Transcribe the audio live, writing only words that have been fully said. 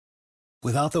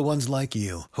Without the ones like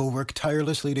you, who work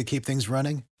tirelessly to keep things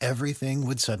running, everything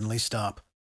would suddenly stop.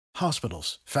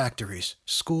 Hospitals, factories,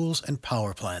 schools, and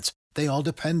power plants, they all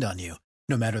depend on you.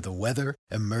 No matter the weather,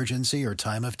 emergency, or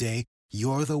time of day,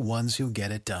 you're the ones who get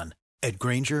it done. At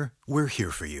Grainger, we're here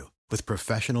for you with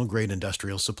professional-grade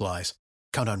industrial supplies.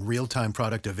 Count on real-time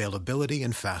product availability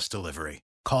and fast delivery.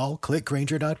 Call,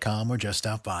 clickgrainger.com, or just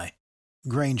stop by.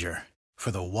 Grainger, for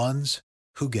the ones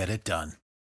who get it done.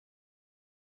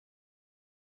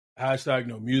 Hashtag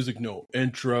no music, no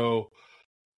intro.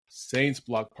 Saints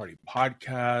Block Party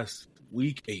Podcast,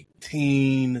 Week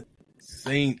 18.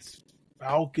 Saints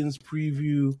Falcons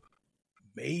preview.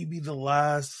 Maybe the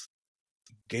last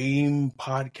game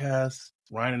podcast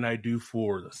Ryan and I do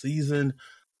for the season.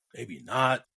 Maybe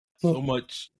not. So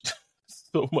much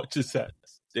is at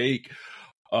stake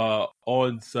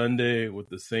on Sunday with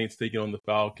the Saints taking on the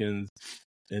Falcons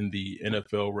in the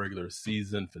NFL regular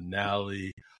season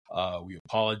finale. We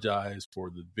apologize for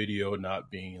the video not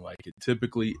being like it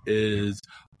typically is.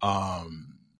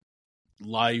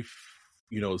 Life,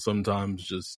 sometimes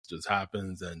just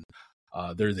happens, and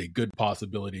there's a good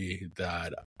possibility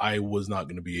that I was not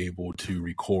going to be able to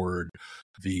record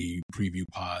the preview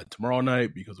pod tomorrow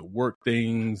night because of work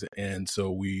things. And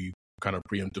so we kind of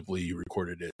preemptively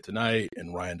recorded it tonight,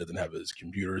 and Ryan doesn't have his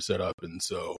computer set up. And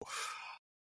so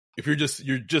if you're just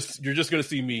going to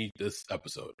see me this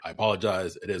episode, I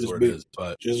apologize. It is what it is,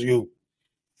 but just you.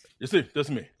 Just me.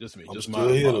 I'm just still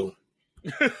here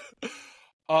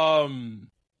though.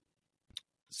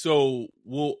 So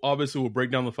we'll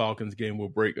break down the Falcons game.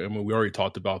 We already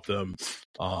talked about them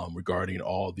regarding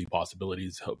all the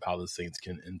possibilities of how the Saints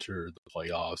can enter the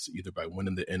playoffs, either by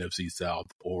winning the NFC South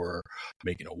or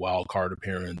making a wild card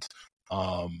appearance.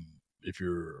 If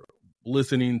you're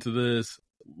listening to this,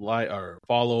 like or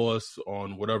follow us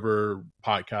on whatever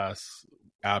podcast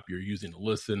app you're using to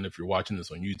listen. If you're watching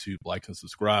this on YouTube, like and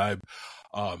subscribe.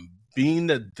 Being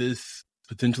that this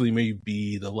potentially may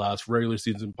be the last regular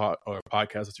season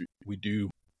podcast we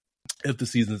do if the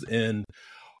season's end,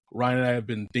 Ryan and I have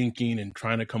been thinking and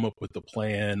trying to come up with the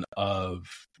plan of,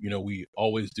 we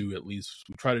always do we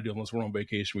try to do, unless we're on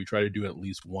vacation, we try to do at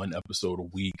least one episode a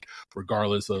week,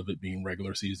 regardless of it being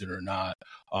regular season or not,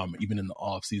 even in the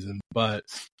off season. But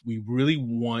we really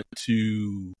want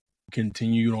to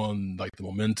continue on like the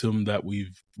momentum that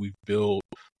we've built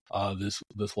this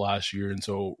last year. And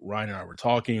so Ryan and I were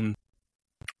talking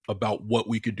about what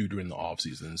we could do during the off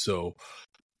season. So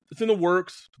it's in the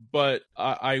works, but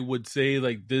I would say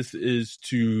like this is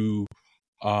to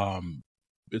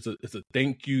it's a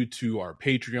thank you to our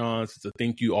Patreons. It's a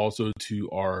thank you also to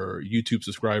our YouTube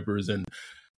subscribers. And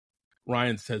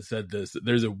Ryan has said this,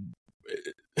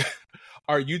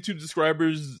 our YouTube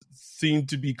subscribers seem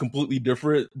to be completely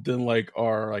different than like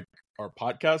our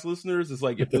podcast listeners. It's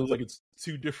like it feels like it's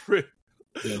two different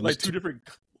two different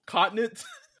continents.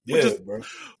 Bro.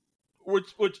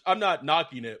 Which I'm not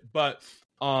knocking it, but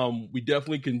we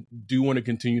definitely want to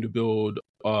continue to build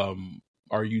our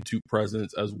YouTube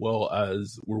presence as well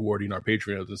as rewarding our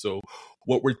Patreons. And so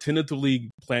what we're tentatively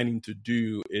planning to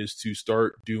do is to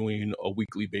start doing a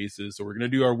weekly basis. So we're going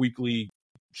to do our weekly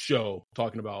show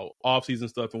talking about off-season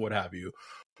stuff and what have you,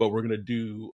 but we're going to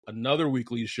do another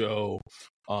weekly show.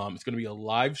 It's going to be a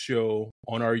live show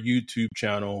on our YouTube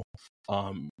channel.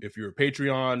 If you're a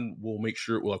Patreon, we'll make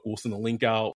sure we'll send a link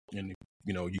out and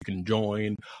you can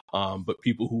join. But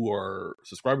people who are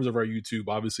subscribers of our YouTube,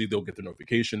 obviously they'll get the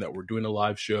notification that we're doing a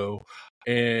live show,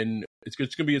 and it's going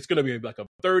to be like a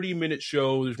 30-minute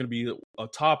show. There's going to be a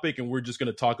topic, and we're just going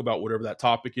to talk about whatever that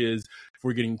topic is. If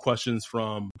we're getting questions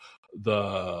from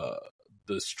the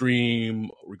stream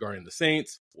regarding the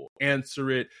Saints, we'll answer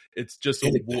it. It's just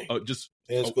anything.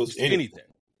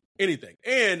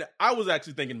 And I was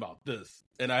actually thinking about this,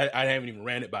 and I haven't even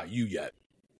ran it by you yet.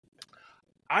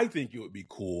 I think it would be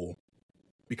cool,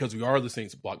 because we are the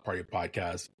Saints Block Party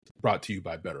Podcast, brought to you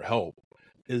by BetterHelp,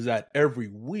 is that every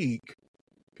week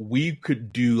we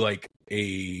could do like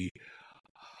a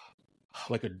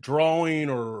drawing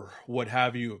or what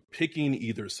have you, of picking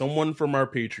either someone from our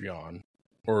Patreon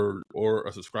or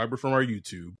a subscriber from our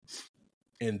YouTube,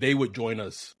 and they would join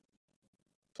us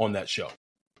on that show.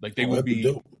 Like they would be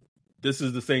dope. This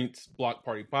is the Saints Block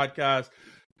Party Podcast.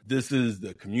 This is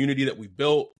the community that we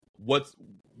built. What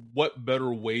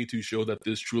better way to show that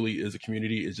this truly is a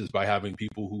community is just by having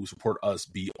people who support us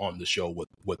be on the show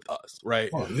with us,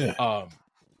 right? Oh, yeah.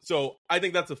 So I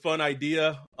think that's a fun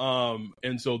idea.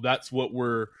 And so that's what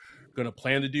we're going to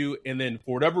plan to do. And then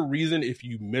for whatever reason, if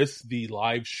you miss the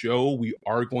live show, we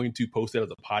are going to post it as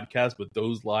a podcast, but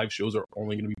those live shows are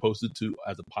only going to be posted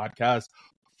as a podcast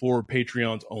for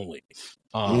Patreons only.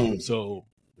 So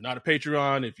you're not a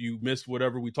Patreon, if you missed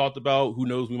whatever we talked about, who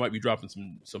knows, we might be dropping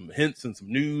some hints and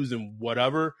some news and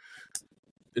whatever.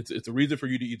 It's a reason for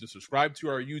you to either subscribe to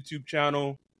our YouTube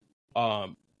channel,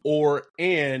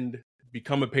 and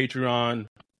become a Patreon.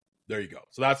 There you go.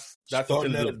 So that's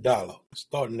starting at $1.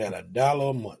 Starting at $1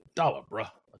 a month. $1, bro.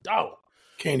 $1.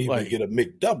 Can't even get a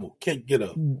McDouble.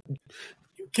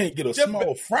 You can't get a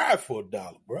small fry for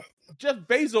 $1, bro. Jeff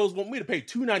Bezos want me to pay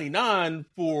 $2.99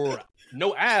 for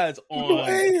no ads on no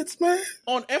ads, man,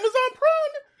 on Amazon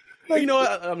Prime. Like, you know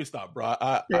what? Let me stop, bro.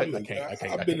 I can't.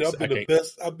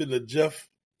 I've been the Jeff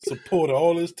supporter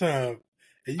all this time,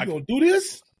 and you gonna do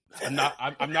this? I'm not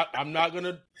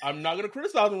gonna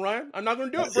criticize him, Ryan. I'm not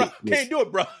gonna do it, bro. Can't do it,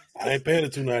 bro. I ain't paying the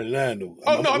 $2.99 though.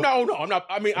 I'm not.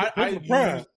 I mean, I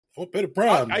Prime. Pay the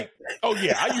Prime. I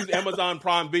use Amazon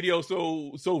Prime Video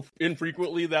so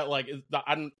infrequently that like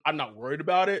I'm not worried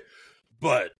about it.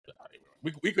 But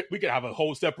we could have a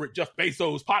whole separate Jeff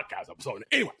Bezos podcast episode.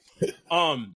 Anyway,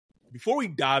 before we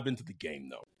dive into the game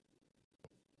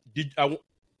though,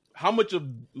 how much of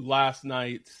last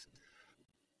night's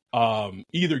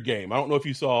either game? I don't know if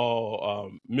you saw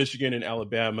Michigan and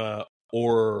Alabama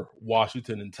or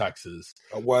Washington and Texas.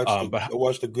 I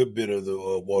watched a good bit of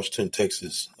the Washington,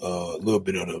 Texas, a little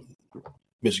bit of the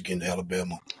Michigan,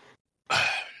 Alabama.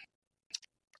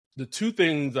 The two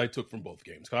things I took from both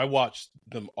games, because I watched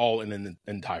them all in an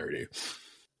entirety.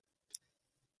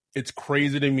 It's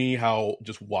crazy to me how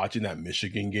just watching that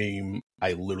Michigan game,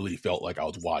 I literally felt like I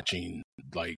was watching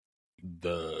like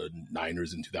the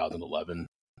Niners in 2011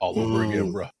 all over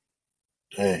again, bro.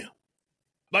 Damn.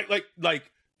 Like.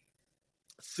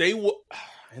 Say what,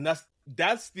 and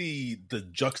that's the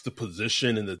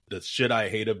juxtaposition and the shit I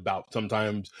hate about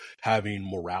sometimes having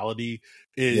morality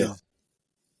is.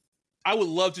 I would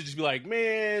love to just be like,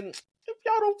 man, if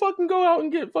y'all don't fucking go out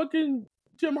and get fucking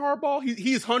Jim Harbaugh,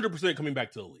 he's 100% coming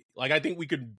back to the league. Like, I think we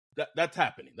could. That's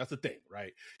happening. That's the thing,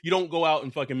 right? You don't go out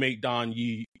and fucking make Don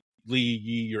Lee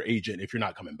your agent if you're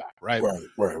not coming back, right?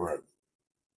 Right.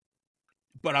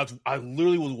 But I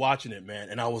literally was watching it, man,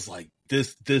 and I was like,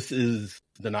 this is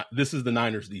the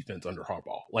Niners defense under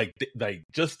Harbaugh. Like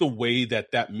just the way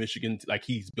that Michigan, like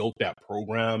he's built that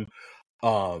program.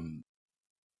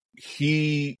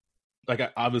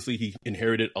 Obviously he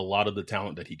inherited a lot of the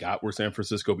talent that he got with San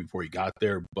Francisco before he got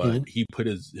there, but he put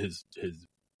his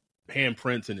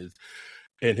handprints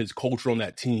and his culture on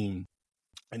that team,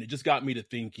 and it just got me to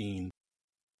thinking.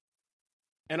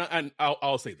 And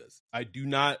I'll say this: I do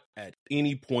not at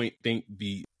any point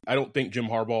I don't think Jim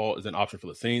Harbaugh is an option for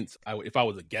the Saints. If I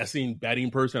was a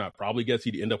betting person, I'd probably guess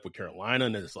he'd end up with Carolina,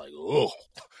 and then it's like, oh,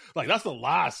 like that's the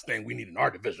last thing we need in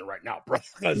our division right now, bro.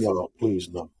 No, please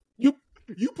no. You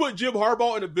put Jim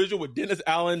Harbaugh in a division with Dennis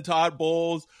Allen, Todd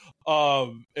Bowles,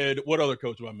 and what other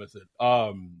coach am I missing?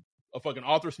 A fucking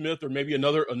Arthur Smith or maybe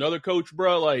another coach,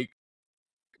 bro. Like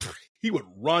he would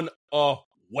run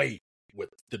away with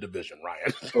the division,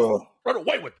 Ryan. Run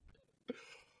away with it.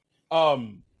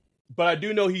 But I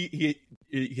do know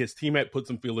his team had put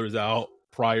some feelers out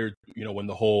prior, when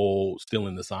the whole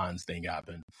stealing the signs thing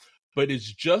happened. But it's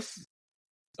just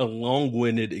a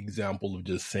long-winded example of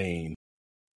just saying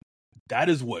that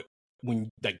is what when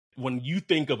you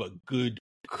think of a good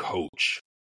coach,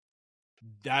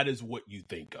 that is what you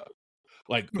think of.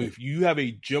 Like if you have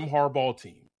a Jim Harbaugh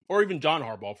team, or even John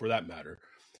Harbaugh for that matter,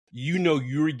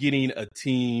 you're getting a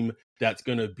team that's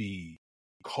going to be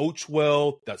coached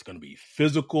well, that's going to be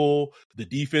physical. The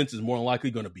defense is more than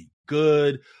likely going to be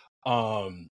good.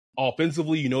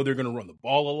 Offensively, they're going to run the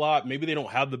ball a lot. Maybe they don't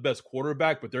have the best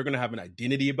quarterback, but they're going to have an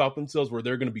identity about themselves where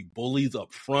they're going to be bullies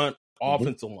up front,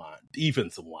 offensive line,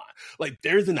 defensive line. Like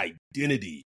there's an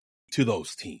identity to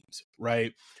those teams,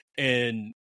 right?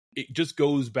 And it just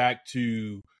goes back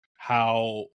to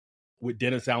how with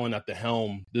Dennis Allen at the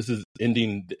helm, this is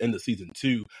ending the end of season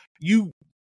 2.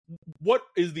 What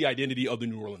is the identity of the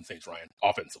New Orleans Saints, Ryan,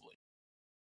 offensively?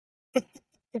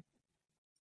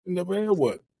 Never had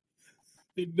what?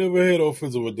 They never had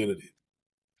offensive identity.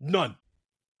 None.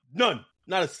 Not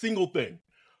a single thing.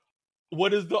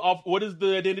 What is the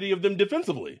identity of them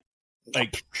defensively?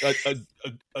 Like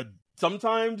a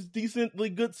sometimes decently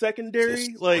good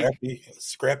secondary,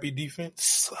 scrappy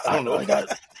defense. I don't know.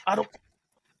 I don't.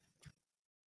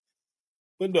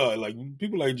 But no, like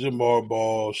people like Jim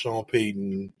Harbaugh, Sean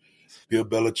Payton, Bill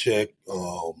Belichick.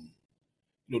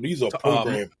 These are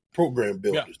program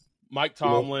builders. Yeah. Mike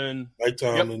Tomlin.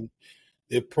 Yep.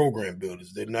 They're program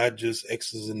builders. They're not just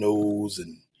X's and O's,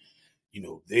 and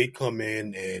they come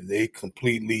in and they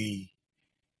completely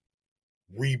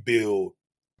rebuild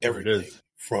everything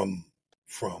from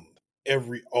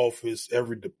every office,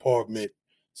 every department,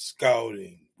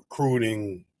 scouting,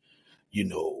 recruiting,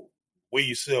 where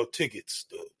you sell tickets,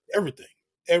 everything.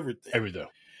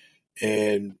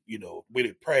 And, where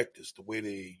they practice, the way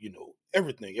they,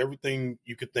 everything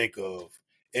you could think of.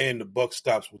 And the buck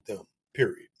stops with them,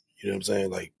 period. You know what I'm saying?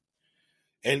 Like,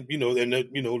 and,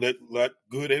 that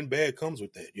good and bad comes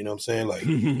with that. You know what I'm saying? Like,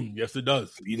 yes, it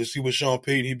does. You just see with Sean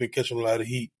Payton, he's been catching a lot of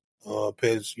heat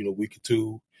past, week or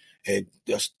two. And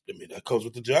that comes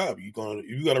with the job. You got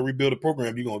to rebuild a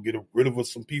program. You're going to get rid of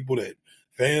some people that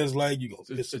fans like. You're going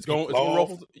to piss some people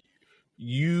off.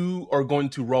 You are going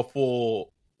to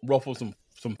ruffle some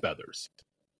feathers.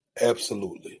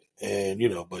 Absolutely. And,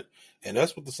 and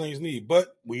that's what the Saints need.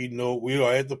 But we know we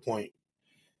are at the point.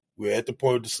 We're at the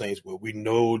point of the Saints where we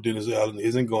know Dennis Allen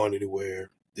isn't going anywhere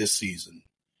this season.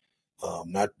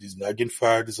 He's not getting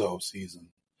fired this offseason.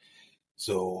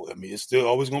 So, it's still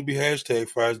always going to be hashtag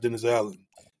fires Dennis Allen.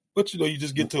 But, you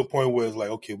just get to a point where it's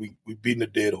like, okay, we beating a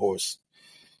dead horse.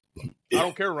 I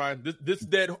don't care, Ryan. This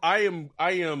dead. I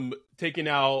am taking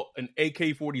out an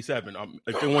AK-47.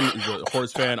 If anyone is a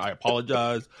horse fan, I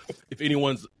apologize. If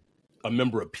anyone's a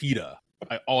member of PETA,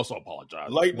 I also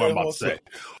apologize. Like what I'm about to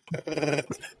say.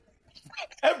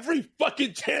 Every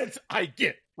fucking chance I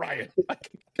get, Ryan.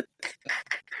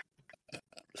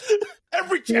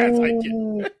 Every chance I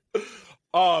get.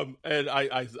 And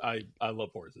I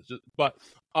love horses.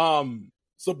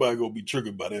 Somebody gonna be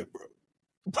triggered by that, bro.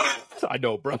 I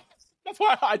know, bro. That's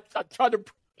why I tried to.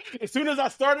 As soon as I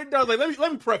started, I was like,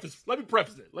 let me preface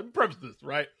this,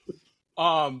 right?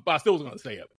 But I still was gonna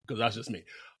say it because that's just me.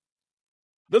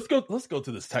 Let's go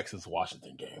to this Texas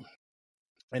Washington game,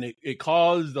 and it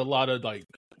caused a lot of like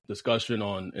discussion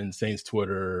in Saints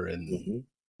Twitter and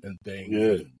things.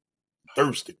 Yeah,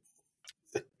 thirsty.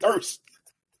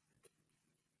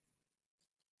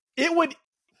 It would.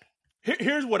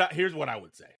 Here's what I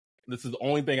would say. This is the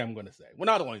only thing I'm going to say. Well,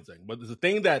 not the only thing, but there's a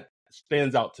thing that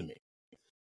stands out to me.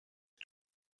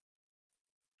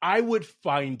 I would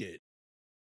find it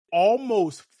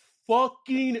almost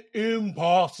fucking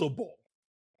impossible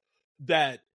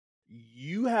that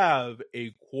you have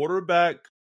a quarterback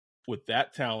with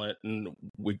that talent, and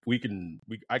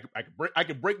I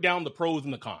could break down the pros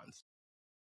and the cons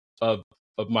of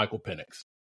Michael Penix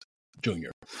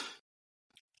Jr.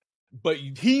 But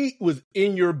he was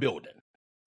in your building,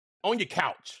 on your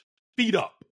couch, feet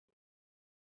up.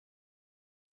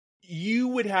 You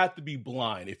would have to be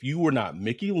blind if you were not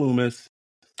Mickey Loomis,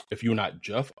 if you were not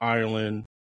Jeff Ireland,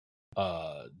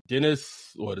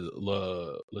 Dennis, what is it,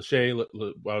 Lachey,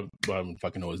 I don't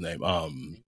fucking know his name.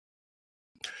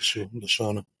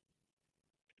 Lashana.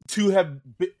 To have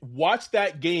watched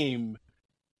that game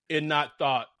and not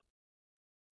thought,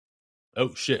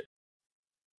 oh shit.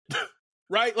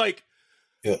 Right? Like,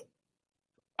 yeah.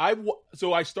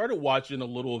 So I started watching a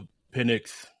little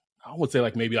Penix, I would say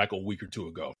like maybe like a week or two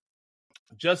ago,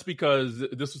 just because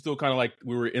this was still kind of like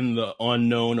we were in the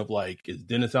unknown of like, is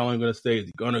Dennis Allen going to stay? Is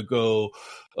he going to go?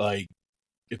 Like,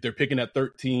 if they're picking at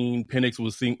 13, Penix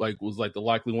was like the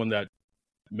likely one that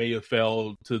may have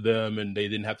fell to them, and they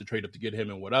didn't have to trade up to get him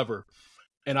and whatever.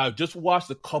 And I just watched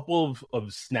a couple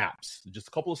of snaps,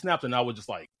 and I was just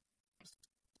like,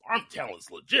 I'm telling it's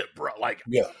legit, bro. Like,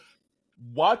 yeah.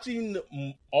 Watching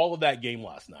all of that game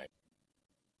last night,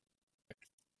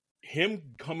 him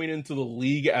coming into the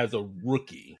league as a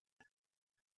rookie,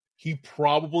 he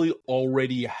probably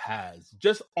already has,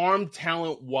 just arm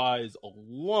talent wise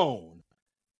alone,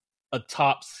 a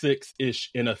top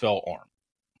 6-ish NFL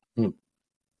arm.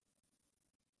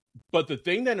 But the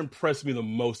thing that impressed me the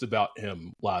most about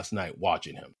him last night,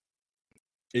 watching him,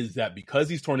 is that because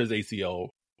he's torn his ACL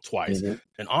twice,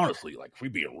 and honestly, like, if we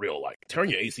being real, like,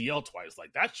 tearing your ACL twice,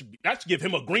 like, that should give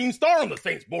him a green star on the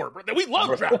Saints board, bro. We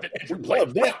love drafting injured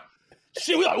players.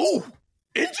 Shit, we like, ooh,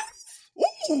 injuries?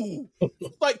 Ooh.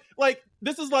 like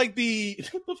this is like the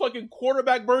fucking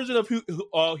quarterback version of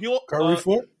Curry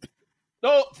Foot?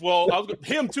 No, well, I was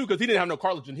him too, because he didn't have no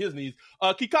cartilage in his knees.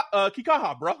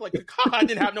 Kikaha, bro. Like, Kikaha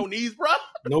didn't have no knees, bro.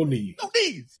 No knees. No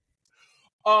knees.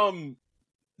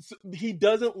 So he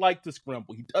doesn't like to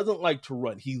scramble. He doesn't like to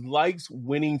run. He likes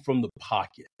winning from the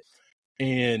pocket.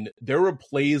 And there were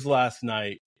plays last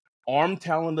night, arm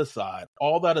talent aside,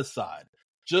 all that aside,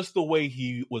 just the way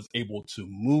he was able to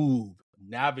move,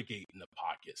 navigate in the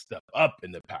pocket, step up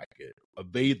in the pocket,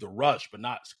 evade the rush, but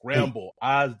not scramble,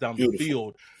 eyes down the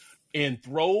field, and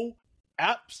throw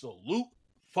absolute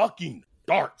fucking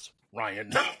darts,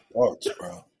 Ryan. Darts,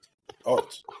 bro.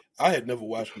 Darts. I had never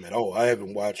watched him at all. I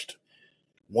haven't watched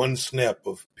one snap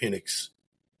of Penix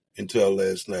until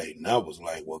last night, and I was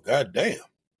like, "Well, goddamn,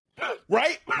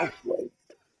 right?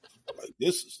 Like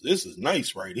this is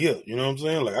nice right here." You know what I'm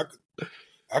saying? Like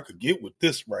I could get with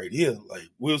this right here. Like,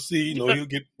 we'll see. You know,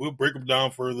 we'll break them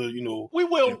down further. You know, we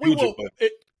will.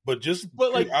 But just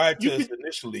but pure like eye test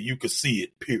initially, you could see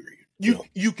it. Period.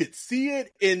 You could see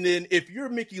it, and then if you're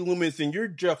Mickey Loomis and you're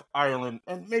Jeff Ireland,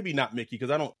 and maybe not Mickey, because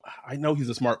I know he's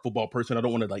a smart football person. I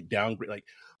don't want to like downgrade,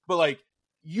 but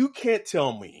you can't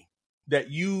tell me that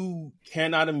you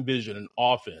cannot envision an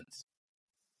offense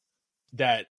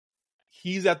that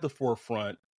he's at the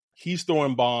forefront. He's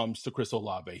throwing bombs to Chris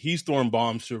Olave. He's throwing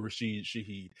bombs to Rashid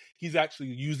Shaheed. He's actually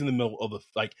using the middle of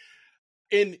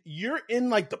and you're in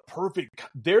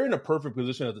they're in a perfect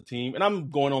position as a team. And I'm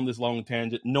going on this long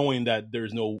tangent, knowing that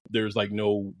there's no chance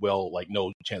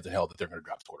in hell that they're going to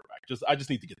draft a quarterback. I just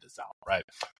need to get this out, right?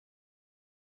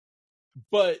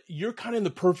 But you're kind of in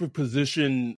the perfect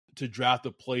position to draft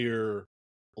a player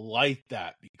like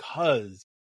that because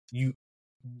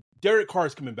Derek Carr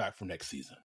is coming back for next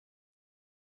season.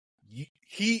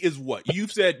 He is what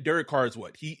you've said. Derek Carr is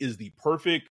what he is, the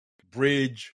perfect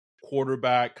bridge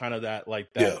quarterback, kind of that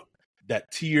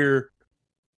tier.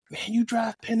 Man, you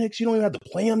draft Penix, you don't even have to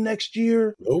play him next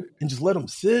year. Nope. And just let him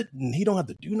sit, and he don't have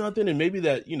to do nothing. And maybe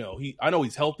that, I know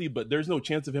he's healthy, but there's no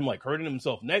chance of him like hurting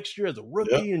himself next year as a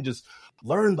rookie and just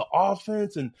learn the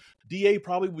offense. And DA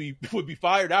probably would be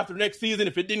fired after next season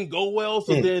if it didn't go well.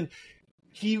 So then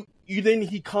he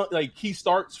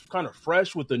starts kind of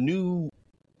fresh with a new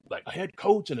a head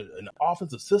coach and an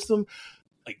offensive system.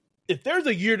 Like, if there's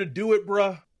a year to do it,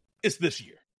 bruh, it's this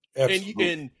year.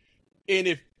 Absolutely.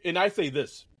 And I say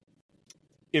this,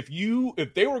 if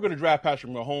they were going to draft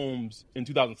Patrick Mahomes in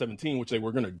 2017, which they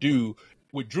were going to do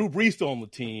with Drew Brees still on the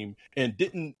team and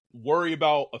didn't worry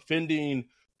about offending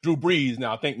Drew Brees.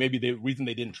 Now, I think maybe the reason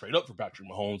they didn't trade up for Patrick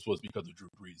Mahomes was because of Drew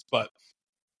Brees, but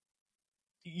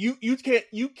you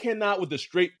cannot with a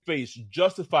straight face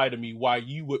justify to me why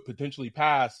you would potentially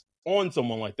pass on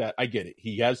someone like that. I get it.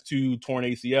 He has 2 torn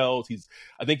ACLs.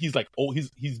 I think he's like old.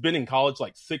 He's been in college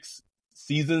like 6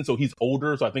 seasons, so he's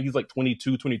older. So I think he's like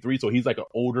 22, 23. So he's like an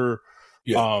older,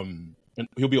 and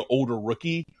he'll be an older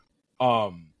rookie.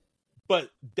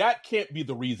 But that can't be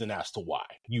the reason as to why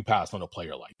you pass on a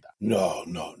player like that. No.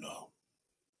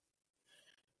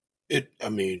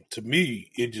 To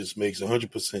me, it just makes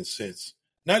 100% sense.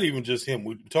 Not even just him.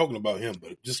 We're talking about him,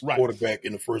 but just quarterback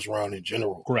in the first round in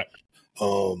general. Correct.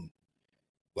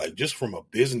 Just from a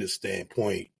business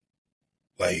standpoint,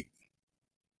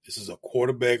 this is a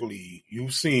quarterback league.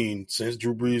 You've seen since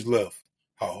Drew Brees left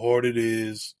how hard it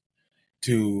is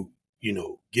to,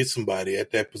 get somebody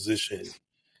at that position,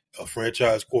 a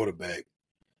franchise quarterback.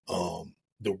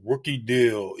 The rookie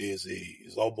deal is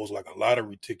almost like a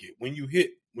lottery ticket. When you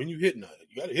hit now,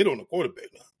 you got to hit on the quarterback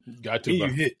now. Got to. When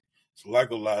you hit, it's like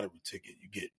a lottery ticket. You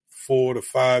get 4 to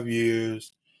 5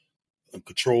 years in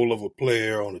control of a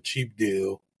player on a cheap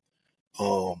deal.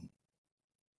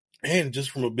 And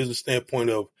just from a business standpoint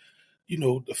of,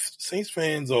 the Saints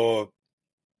fans are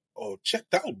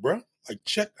checked out, bro. Like,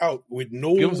 checked out with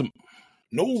no reason,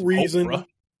 hope,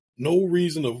 no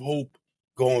reason of hope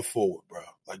going forward, bro.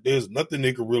 Like, there's nothing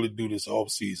they could really do this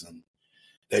offseason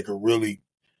that could really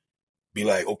be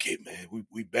like, okay, man,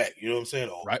 we back. You know what I'm saying?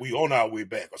 Or we on our way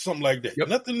back or something like that. Yep.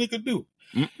 Nothing they could do.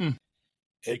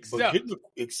 Except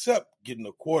getting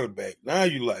a quarterback. Now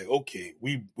you're like, okay,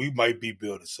 we might be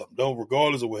building something. Though,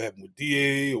 regardless of what happened with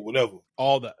DA or whatever.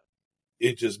 All that.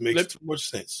 It just makes too much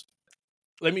sense.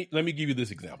 Let me give you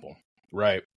this example,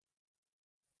 right?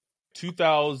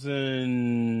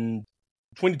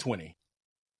 2020.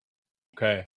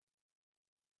 Okay.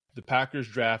 The Packers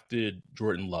drafted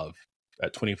Jordan Love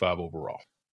at 25 overall.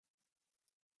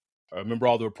 I remember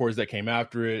all the reports that came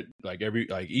after it.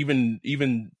 Even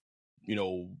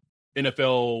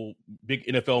NFL, big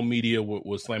NFL media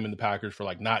was slamming the Packers for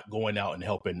not going out and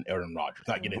helping Aaron Rodgers,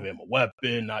 not getting him a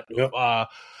weapon,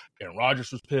 Aaron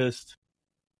Rodgers was pissed.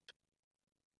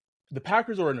 The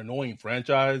Packers are an annoying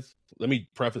franchise. Let me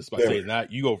preface by saying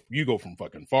that you go from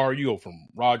fucking far, you go from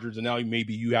Rodgers, and now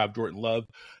maybe you have Jordan Love,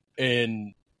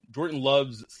 and Jordan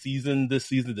Love's season this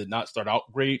season did not start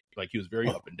out great. Like, he was very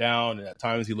up and down, and at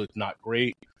times he looked not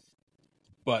great.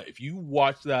 But if you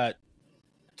watch that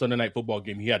Sunday Night Football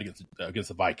game he had against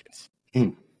the Vikings,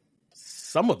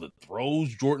 some of the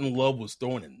throws Jordan Love was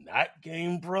throwing in that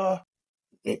game, bruh,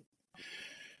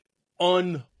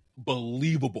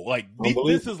 unbelievable.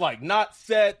 This is not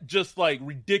set, just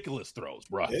ridiculous throws,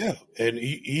 bruh. Yeah, and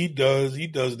he does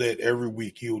that every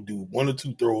week. He'll do 1 or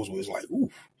 2 throws where it's like,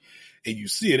 oof. And you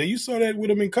see it, and you saw that with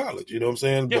him in college. You know what I'm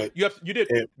saying? Yeah, but you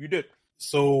did.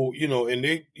 So, and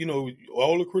they,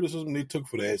 all the criticism they took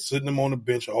for that, sitting him on the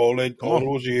bench all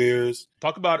those years.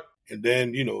 Talk about it. And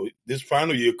then, this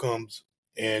final year comes,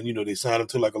 And, they signed him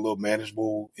to like a little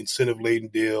manageable, incentive-laden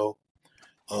deal.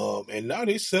 And now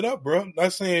they set up, bro.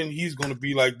 Not saying he's going to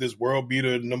be like this world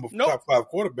beater, top 5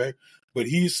 quarterback, but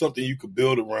he's something you could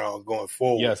build around going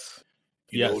forward. Yes.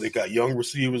 They got young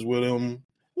receivers with him.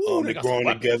 Ooh, they're growing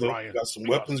together. Got some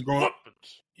weapons growing.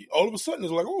 All of a sudden,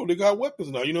 it's like, oh, they got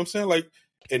weapons now. You know what I'm saying? Like,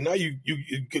 and now you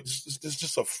get it's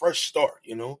just a fresh start,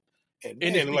 And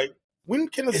man, like, when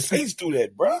can the Saints do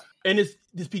that, bro? And it's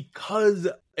because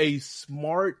a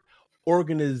smart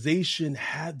organization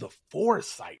had the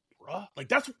foresight, bro. Like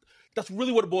that's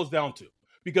really what it boils down to.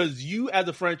 Because you, as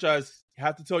a franchise,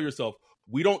 have to tell yourself,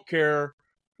 we don't care.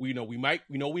 We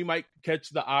might catch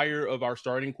the ire of our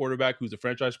starting quarterback, who's a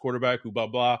franchise quarterback, who blah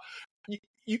blah.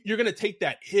 You're gonna take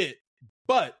that hit,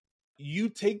 but you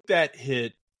take that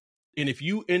hit, and if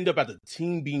you end up at the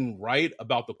team being right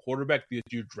about the quarterback that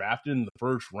you drafted in the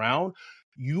first round,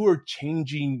 you are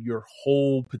changing your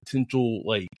whole potential,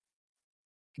 like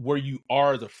where you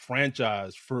are as a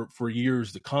franchise for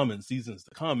years to come and seasons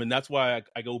to come. And that's why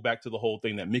I go back to the whole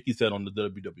thing that Mickey said on the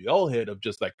WWL head of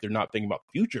just like they're not thinking about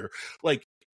the future. Like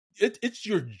it's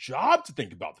your job to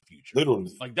think about the future.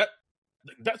 Literally. Like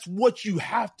that's what you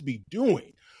have to be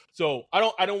doing. So I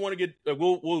don't want to get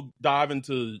we'll dive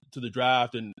into the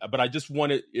draft, but I just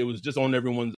wanted, it was just on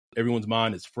everyone's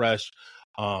mind. It's fresh,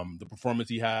 the performance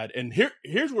he had, and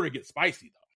here's where it gets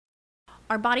spicy though.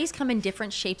 Our bodies come in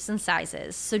different shapes and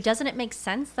sizes, so doesn't it make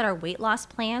sense that our weight loss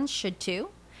plans should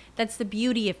too? That's the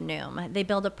beauty of Noom. They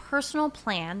build a personal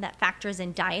plan that factors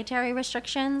in dietary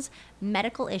restrictions,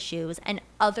 medical issues, and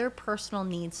other personal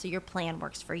needs so your plan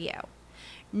works for you.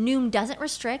 Noom doesn't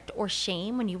restrict or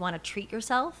shame when you want to treat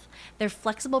yourself. Their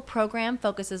flexible program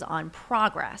focuses on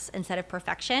progress instead of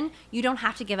perfection. You don't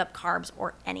have to give up carbs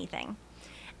or anything.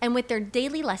 And with their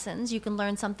daily lessons, you can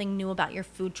learn something new about your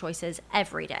food choices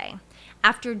every day.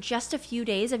 After just a few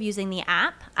days of using the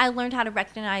app, I learned how to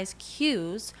recognize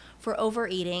cues for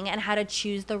overeating and how to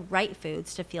choose the right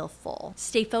foods to feel full.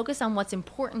 Stay focused on what's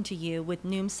important to you with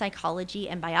Noom's psychology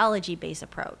and biology-based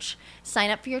approach. Sign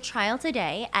up for your trial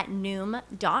today at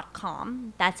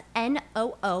Noom.com. That's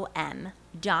Noom.com.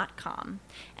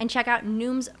 And check out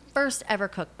Noom's first ever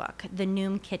cookbook, The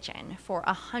Noom Kitchen, for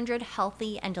 100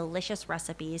 healthy and delicious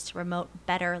recipes to promote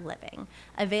better living.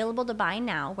 Available to buy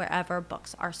now wherever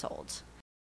books are sold.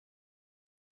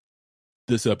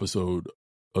 This episode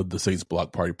of the Saints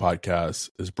Block Party podcast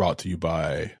is brought to you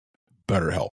by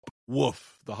BetterHelp.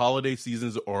 Woof. The holiday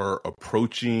seasons are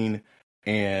approaching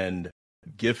and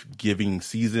gift giving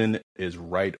season is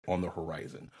right on the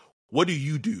horizon. What do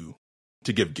you do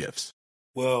to give gifts?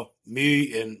 Well,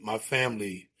 me and my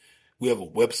family, we have a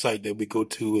website that we go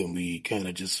to and we kind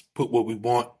of just put what we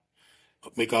want,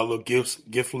 make our little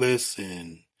gift lists,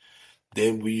 and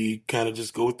then we kind of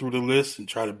just go through the list and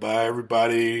try to buy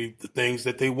everybody the things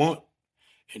that they want.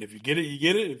 And if you get it, you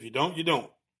get it. If you don't, you don't.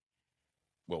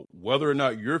 Well, whether or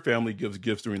not your family gives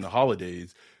gifts during the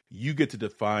holidays, you get to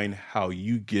define how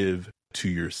you give to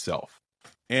yourself.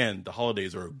 And the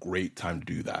holidays are a great time to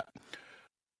do that.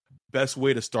 Best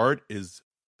way to start is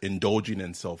indulging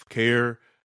in self-care.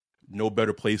 No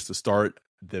better place to start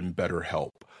than BetterHelp.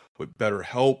 With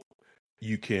BetterHelp,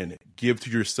 you can give to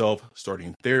yourself,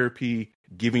 starting therapy,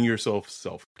 giving yourself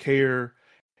self-care,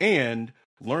 and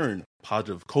learn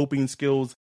positive coping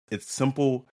skills. It's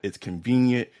simple, it's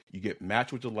convenient. You get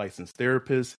matched with a licensed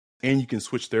therapist, and you can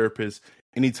switch therapists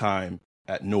anytime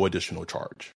at no additional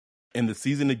charge. In the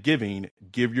season of giving,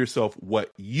 give yourself what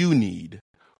you need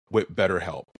with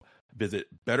BetterHelp. Visit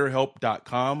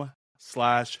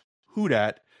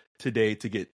BetterHelp.com/whodat today to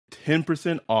get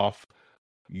 10% off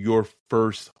your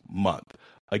first month.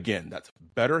 Again, that's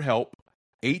BetterHelp,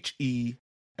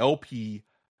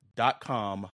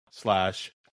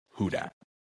 HELP.com/whodat.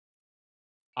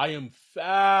 I am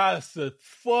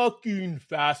fucking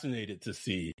fascinated to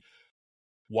see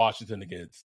Washington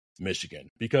against Michigan,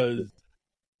 because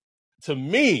to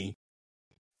me,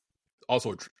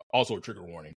 also a trigger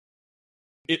warning.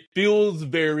 It feels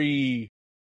very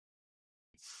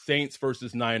Saints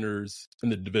versus Niners in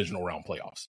the divisional round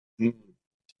playoffs. Mm-hmm.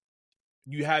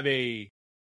 You have a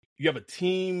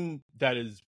team that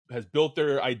has built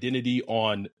their identity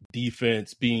on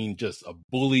defense, being just a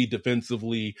bully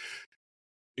defensively,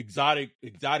 exotic,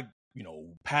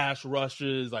 pass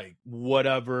rushes, like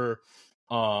whatever.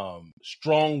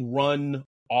 Strong run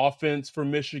offense for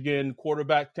Michigan,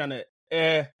 quarterback kind of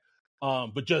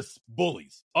but just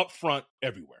bullies up front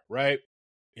everywhere, right?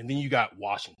 And then you got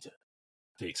Washington,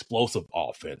 the explosive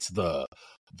offense, the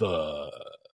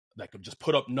that could just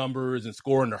put up numbers and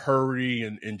score in a hurry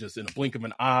and just in a blink of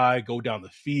an eye go down the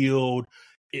field.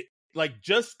 It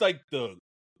just like the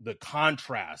the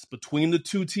contrast between the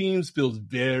two teams feels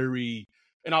very,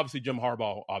 and obviously Jim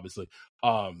Harbaugh, obviously,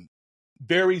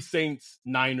 very Saints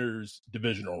Niners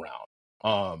divisional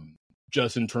round,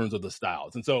 just in terms of the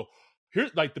styles. And so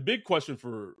here's like the big question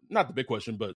not the big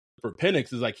question, but for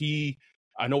Penix is like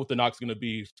I know what the knock's going to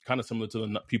be, kind of similar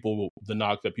to the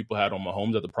knock that people had on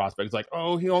Mahomes at the prospects. Like,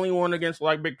 oh, he only won against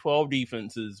like Big 12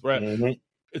 defenses, right? Mm-hmm.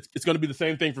 It's going to be the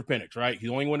same thing for Penix, right? He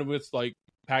only won against like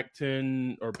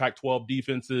Pac-10 or Pac-12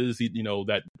 defenses,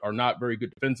 that are not very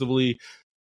good defensively.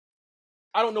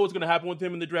 I don't know what's going to happen with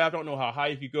him in the draft. I don't know how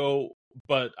high he could go,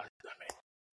 but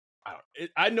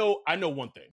I know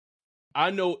one thing.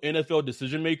 I know NFL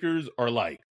decision makers are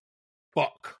like,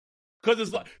 fuck,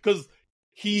 because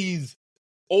he's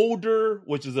older,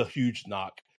 which is a huge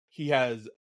knock. He has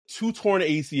 2 torn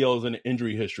ACLs and an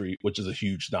injury history, which is a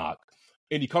huge knock.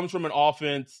 And he comes from an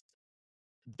offense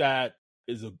that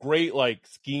is a great, like,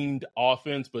 schemed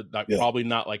offense, but probably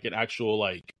not like an actual,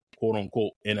 like, quote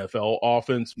unquote NFL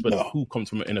offense. But who comes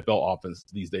from an NFL offense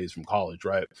these days from college,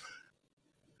 right?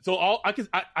 So I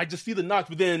just see the knocks,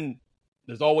 but then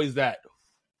there's always that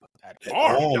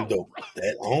arm, though.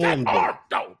 That arm,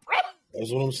 though, bro. That's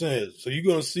what I'm saying. So you're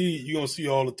gonna see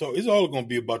all the talk. It's all gonna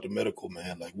be about the medical,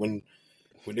 man. Like when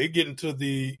they get into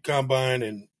the combine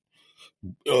and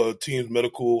team's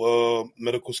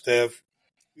medical staff,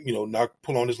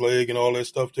 pull on his leg and all that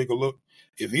stuff. Take a look.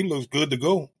 If he looks good to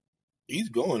go, he's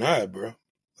going high, bro.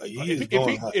 Like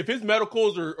high. If his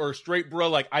medicals are straight, bro,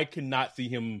 like I cannot see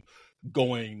him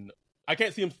going. I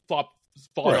can't see him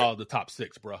falling out of the top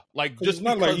 6, bro. Like just it's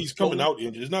not like he's coming out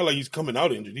injured. It's not like he's coming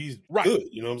out injured. He's good.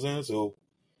 You know what I'm saying? So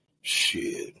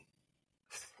shit.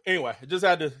 Anyway, I just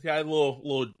had a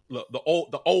little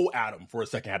the old Adam for a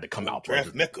second had to come out.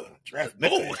 Draft Mecca.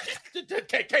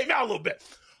 Came out a little bit.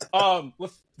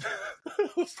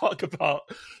 Let's talk about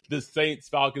the Saints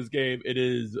Falcons game. It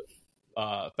is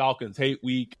Falcons hate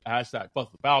week. # fuck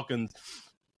the Falcons.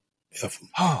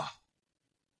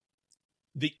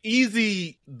 The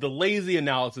lazy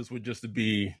analysis would just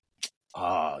be,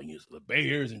 the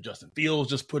Bears and Justin Fields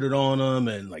just put it on them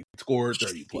and like scored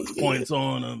 30 plus points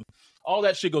on them. All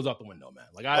that shit goes out the window, man.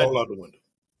 Like all out the window.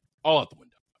 All out the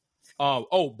window.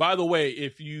 By the way,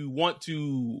 if you want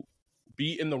to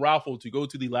be in the raffle to go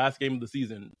to the last game of the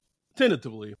season,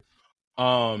 tentatively,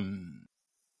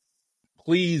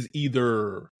 please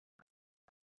either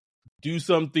do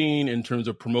something in terms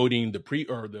of promoting the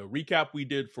recap we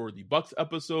did for the Bucks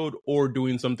episode, or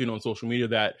doing something on social media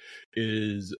that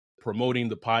is promoting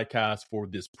the podcast for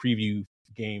this preview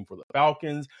game for the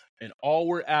Falcons. And all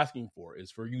we're asking for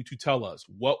is for you to tell us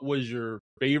what was your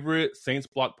favorite Saints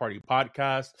Block Party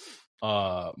podcast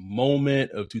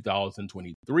moment of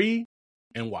 2023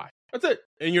 and why. That's it.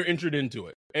 And you're entered into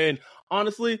it. And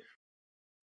honestly,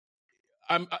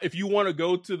 if you want to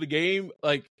go to the game,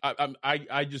 like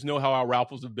I just know how our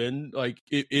raffles have been. Like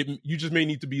you just may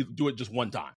need to do it just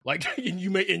one time. Like and you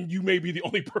may be the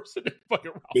only person in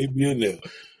fucking raffle. Maybe in there.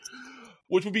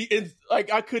 Which would be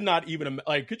I could not even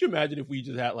like. Could you imagine if we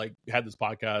just had this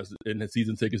podcast and had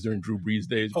season tickets during Drew Brees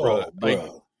days, bro?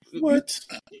 What?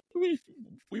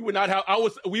 We would not have.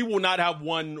 We will not have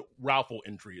one raffle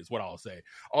entry, is what I'll say.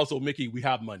 Also, Mickey, we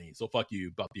have money, so fuck you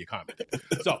about the economy.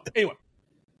 So anyway,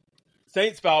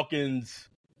 Saints Falcons.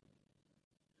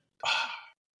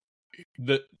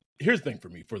 Here's the thing for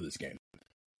me for this game.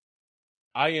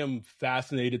 I am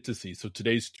fascinated to see. So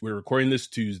we're recording this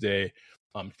Tuesday.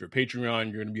 If you're Patreon,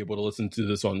 you're going to be able to listen to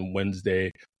this on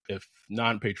Wednesday. If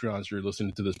non-Patreons, you're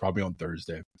listening to this probably on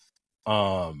Thursday.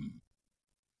 I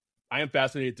am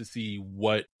fascinated to see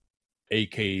what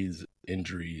AK's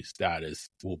injury status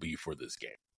will be for this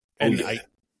game. And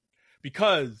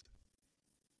because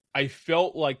I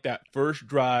felt like that first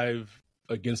drive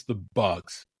against the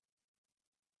Bucks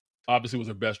obviously was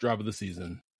their best drive of the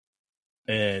season.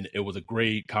 And it was a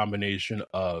great combination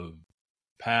of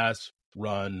pass,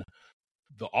 run.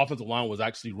 The offensive line was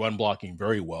actually run blocking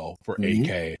very well for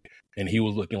AK, and he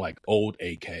was looking like old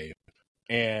AK.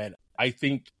 And I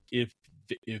think if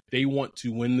they want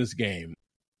to win this game,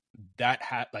 that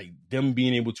them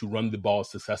being able to run the ball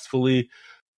successfully,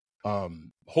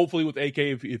 hopefully with AK,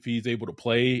 if he's able to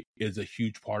play, is a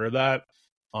huge part of that.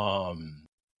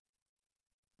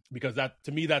 Because that,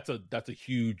 to me, that's a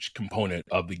huge component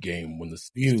of the game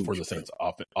for the Saints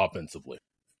offensively.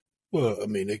 Well, I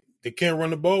mean, they can't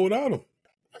run the ball without him.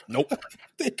 Nope.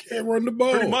 They can't run the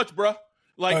ball. Pretty much, bro.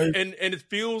 And it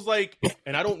feels like,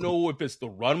 and I don't know if it's the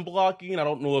run blocking. I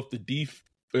don't know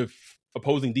if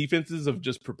opposing defenses have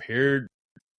just prepared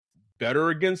better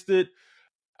against it.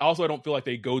 Also, I don't feel like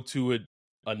they go to it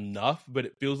enough, but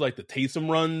it feels like the Taysom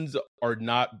runs are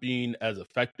not being as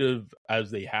effective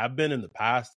as they have been in the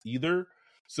past either.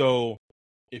 So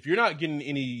if you're not getting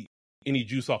any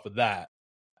juice off of that,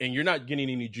 and you're not getting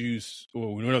any juice,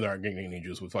 well, we know they aren't getting any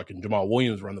juice with fucking Jamal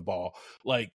Williams run the ball,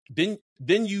 like then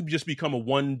you just become a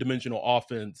one-dimensional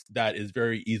offense that is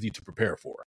very easy to prepare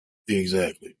for.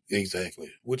 Exactly.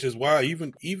 Which is why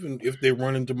even if they're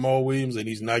running Jamal Williams and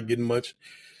he's not getting much,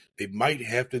 they might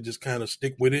have to just kind of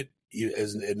stick with it,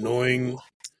 as annoying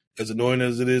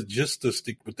as it is, just to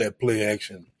stick with that play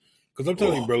action. Because I'm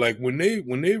telling you, bro, like when they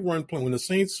run play, when the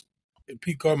Saints and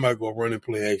Pete Carmichael are running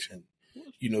play action,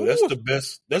 you know, that's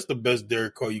the best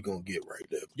Derek Carr you're gonna get right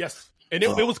there. Yes. And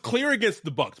it was clear against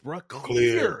the Bucks, bro.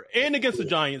 Clear. And against the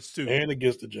Giants too. And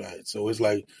against the Giants. So it's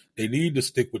like they need to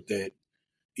stick with that,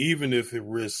 even if it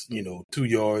risks, 2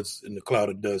 yards in the cloud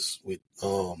of dust with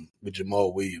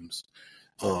Jamal Williams.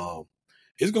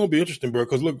 It's gonna be interesting, bro.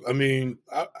 Because look, I mean,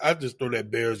 I just throw that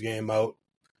Bears game out.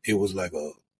 It was like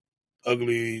a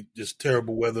ugly, just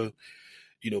terrible weather.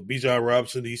 Bijan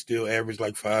Robinson, he still averaged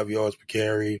like 5 yards per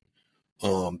carry.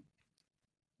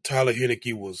 Tyler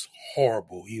Heineke was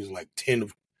horrible. He was like 10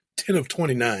 of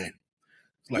 29.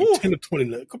 Like Ooh. 10 of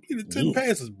 29. Completed 10 Ooh.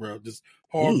 Passes, bro. Just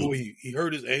horrible. He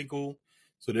hurt his ankle,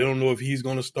 so they don't know if he's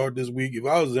going to start this week. If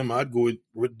I was them, I'd go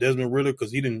with Desmond Ridder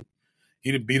because he didn't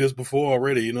beat us before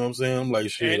already. You know what I'm saying? I'm like,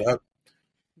 shit.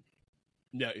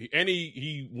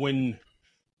 He when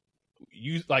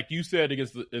you like you said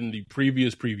in the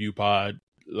previous preview pod,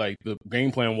 like the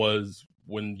game plan was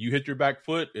when you hit your back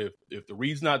foot, if the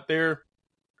read's not there,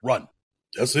 run.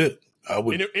 That's it. I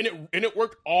would, and it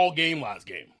worked all game last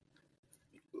game.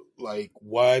 Like,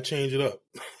 why change it up?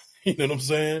 You know what I'm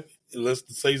saying? Unless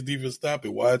the Saints defense stop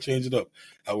it, why change it up?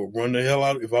 I would run the hell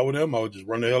out. If I were them, I would just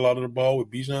run the hell out of the ball with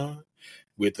Bijan,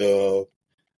 with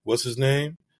what's his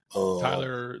name?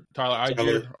 Tyler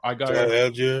Algier. Tyler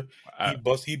Algier.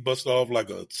 He busted off like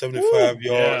a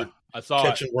 75-yard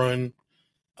catch and run.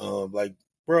 Like,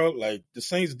 bro, like the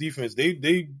Saints defense, they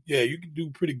you can do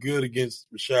pretty good against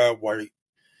Rashad White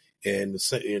and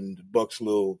the Bucks'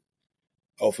 little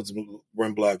offensive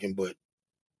run blocking, but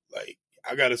like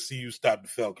I got to see you stop the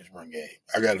Falcons run game.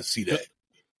 I got to see that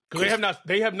because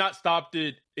they have not stopped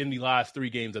it in the last 3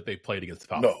 games that they've played against the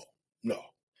Falcons. No,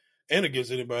 and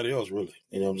against anybody else, really.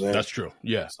 You know what I'm saying? That's true.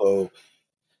 Yeah. So,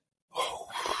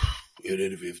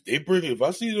 if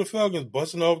I see the Falcons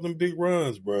busting off them big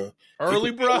runs, bro,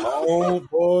 early, bro,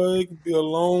 it could be a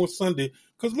long Sunday.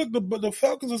 Because look, the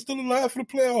Falcons are still alive for the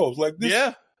playoffs. Like this,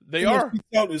 yeah, they are.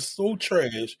 Out is so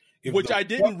trash. Which I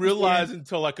didn't realize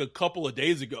until like a couple of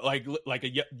days ago,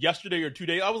 yesterday or 2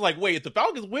 days. I was like, wait, if the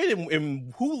Falcons win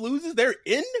and who loses, they're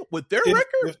in with their record?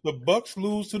 If the Bucks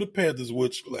lose to the Panthers,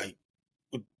 which would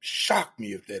shock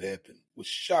me if that happened, would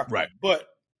shock me. But,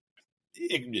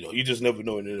 you just never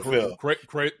know in the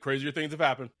NFL. Crazier things have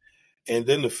happened. And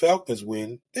then the Falcons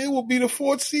win, they will be the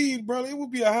 4th seed, bro. They will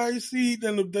be a higher seed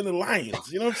than the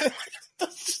Lions. You know what I'm saying?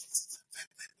 That's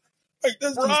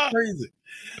just crazy.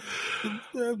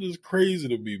 That's just crazy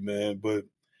to me, man. But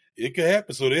it can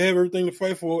happen. So they have everything to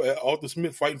fight for. Arthur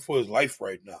Smith fighting for his life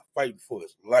right now. Fighting for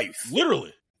his life.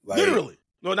 Literally. Literally.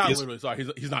 No, not literally. Sorry,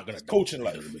 he's not going to. Coaching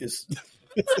life.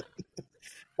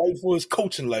 Fighting for his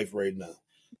coaching life right now.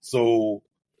 So,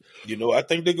 I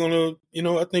think they're going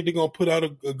to put out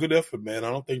a good effort, man.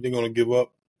 I don't think they're going to give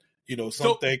up.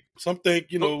 Some think,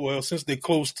 well, since they're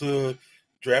close to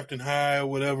drafting high or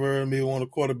whatever, maybe want a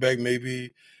quarterback,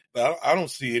 maybe. But I don't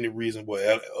see any reason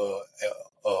why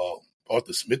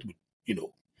Arthur Smith would,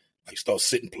 start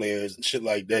sitting players and shit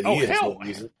like that. He has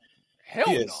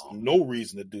no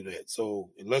reason to do that. So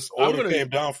unless order came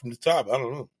down from the top, I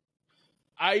don't know.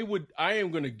 I am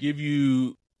going to give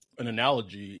you an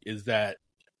analogy is that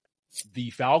the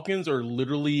Falcons are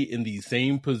literally in the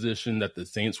same position that the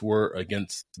Saints were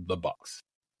against the Bucks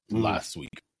last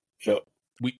week. Yep.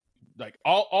 Like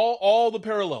all the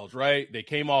parallels, right? They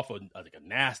came off a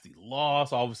nasty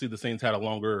loss. Obviously, the Saints had a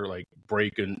longer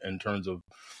break in terms of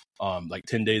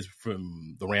 10 days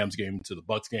from the Rams game to the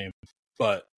Bucks game,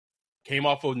 but came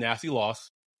off a nasty loss.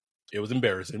 It was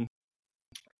embarrassing,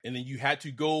 and then you had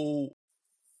to go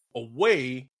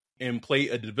away and play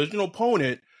a divisional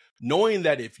opponent, knowing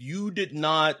that if you did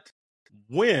not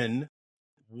win,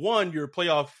 one, your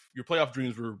playoff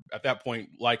dreams were at that point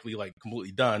likely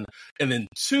completely done, and then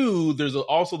 2, there's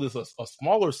also a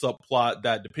smaller subplot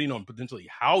that depending on potentially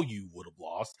how you would have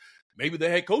lost, maybe the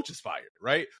head coach is fired,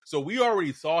 right? So we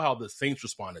already saw how the Saints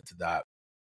responded to that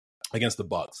against the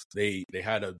Bucks. They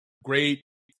had a great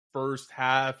first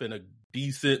half and a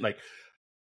decent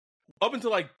up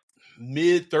until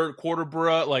mid third quarter,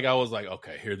 bruh, like I was like,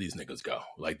 okay, here these niggas go.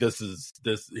 Like this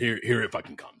here it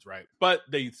fucking comes, right? But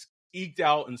they eked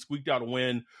out and squeaked out a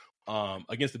win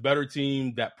against a better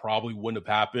team that probably wouldn't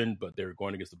have happened, but they were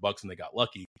going against the Bucs and they got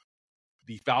lucky.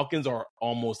 The Falcons are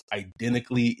almost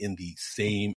identically in the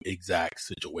same exact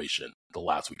situation the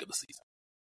last week of the season.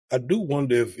 I do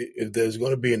wonder if there's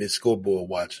going to be any scoreboard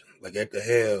watching, like at the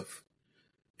half,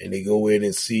 and they go in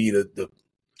and see the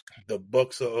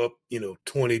Bucs are up,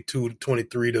 22 to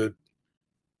 23 to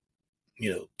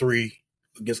 3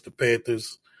 against the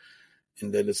Panthers,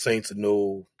 and then the Saints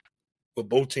know, but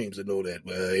both teams know that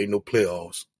ain't no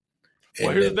playoffs.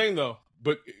 Well, here's the thing though,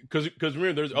 but because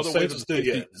remember, there's other ways.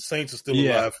 The Saints are still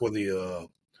alive for the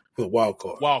wild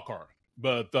card.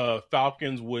 But the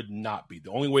Falcons would not be.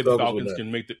 The only way the Falcons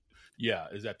can make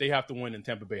is that they have to win and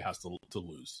Tampa Bay has to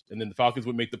lose, and then the Falcons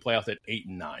would make the playoffs at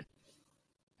 8-9,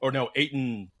 or no 8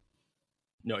 and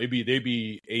no they'd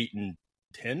be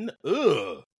 8-10.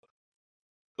 Ugh.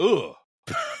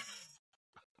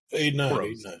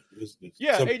 8-9.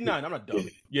 Yeah, 8-9. I'm not dumb.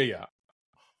 Yeah.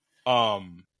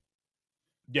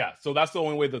 Yeah. So that's the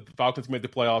only way that the Falcons make the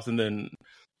playoffs, and then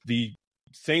the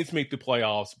Saints make the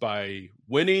playoffs by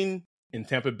winning in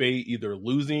Tampa Bay, either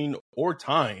losing or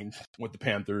tying with the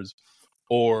Panthers,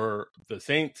 or the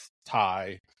Saints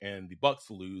tie and the Bucs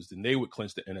lose, and they would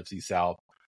clinch the NFC South.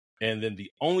 And then the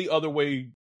only other way,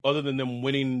 other than them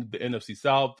winning the NFC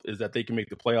South, is that they can make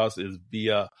the playoffs is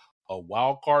via a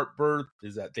wild card berth,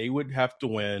 is that they would have to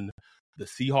win. The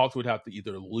Seahawks would have to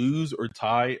either lose or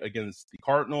tie against the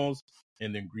Cardinals,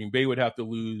 and then Green Bay would have to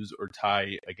lose or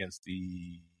tie against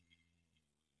the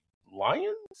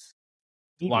Lions.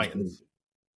 I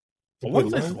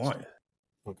want to say it's Lions.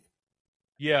 Okay.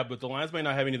 Yeah, but the Lions may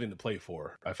not have anything to play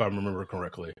for, if I remember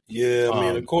correctly. Yeah, I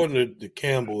mean, according to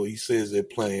Campbell, he says they're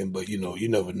playing, but you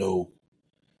never know.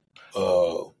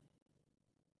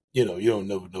 You don't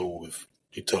never know if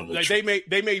you tell them the truth.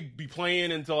 They may be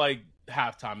playing until like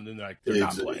halftime, and then they're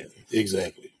not playing.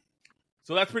 Exactly.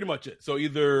 So that's pretty much it. So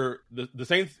either the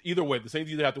Saints, either way, the Saints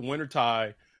either have to win or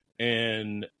tie,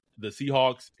 and the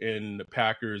Seahawks and the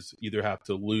Packers either have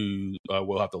to lose.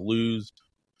 Will have to lose.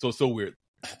 So it's so weird.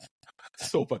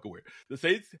 So fucking weird. The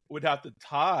Saints would have to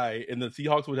tie, and the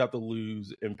Seahawks would have to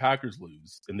lose, and Packers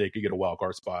lose, and they could get a wild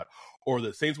card spot. Or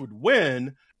the Saints would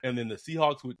win, and then the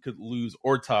Seahawks could lose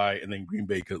or tie, and then Green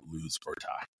Bay could lose or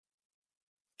tie.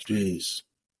 Jeez.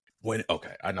 I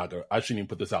shouldn't even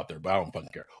put this out there, but I don't fucking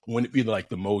care. Wouldn't it be like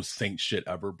the most Saints shit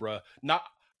ever, bruh? Not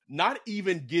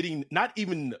even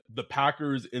the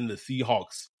Packers and the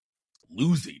Seahawks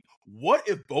losing. What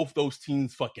if both those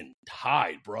teams fucking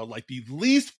tied, bro? Like the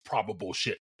least probable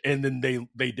shit, and then they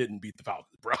didn't beat the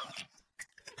Falcons, bro.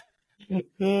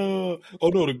 No,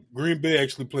 the Green Bay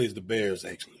actually plays the Bears.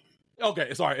 Actually,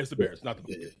 okay, sorry, it's the Bears, not the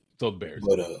Bears. Yeah. So the Bears,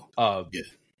 but yeah.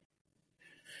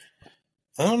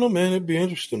 I don't know, man. It'd be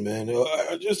interesting, man.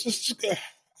 I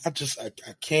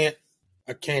can't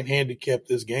handicap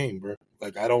this game, bro.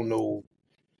 Like I don't know.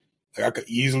 Like I could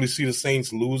easily see the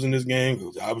Saints losing this game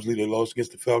because obviously they lost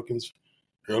against the Falcons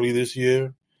early this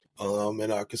year,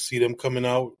 and I could see them coming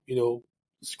out,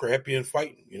 scrappy and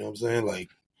fighting. You know what I'm saying? Like,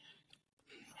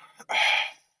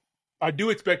 I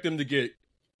do expect them to get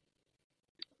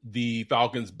the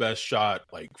Falcons' best shot,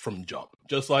 like from jump,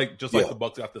 just like the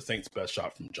Bucs got the Saints' best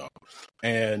shot from jump.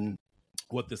 And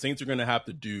what the Saints are going to have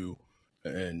to do,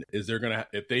 and is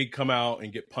if they come out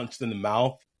and get punched in the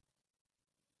mouth,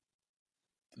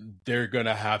 they're going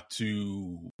to have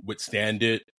to withstand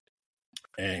it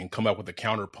and come up with a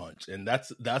counter punch. And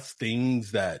that's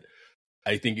things that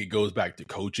I think it goes back to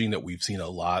coaching that we've seen a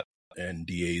lot in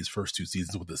DA's first two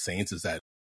seasons with the Saints, is that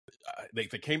they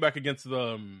came back against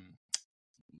they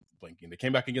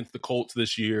came back against the Colts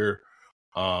this year.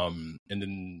 And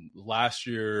then last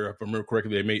year, if I remember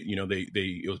correctly, they made,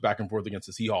 it was back and forth against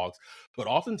the Seahawks. But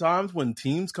oftentimes when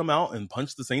teams come out and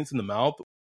punch the Saints in the mouth,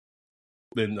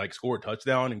 then like score a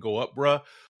touchdown and go up, bruh.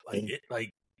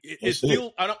 It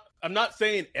feels, I'm not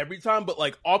saying every time, but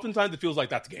like oftentimes it feels like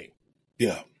that's a game.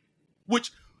 Yeah. Which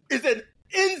is an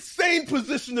insane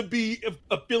position to be,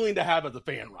 a feeling to have as a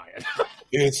fan, Ryan.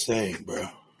 Insane, bro.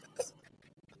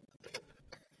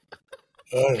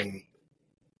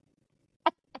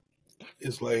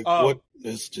 It's like what?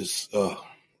 It's just and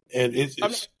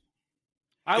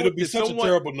it'll be such a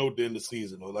terrible note to end the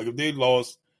season. Though. Like if they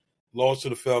lost to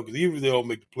the Falcons, even if they don't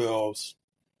make the playoffs,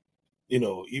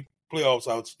 playoffs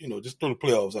out, just throw the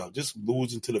playoffs out. Just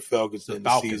losing to the Falcons in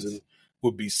the season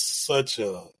would be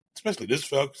especially this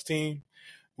Falcons team,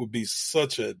 would be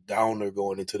such a downer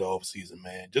going into the offseason,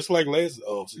 man. Just like last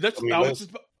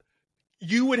offseason.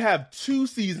 you would have 2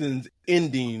 seasons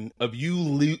ending of you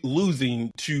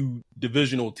losing to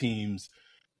divisional teams,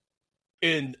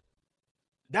 and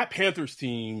that Panthers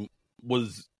team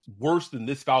was worse than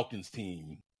this Falcons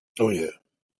team. Oh yeah,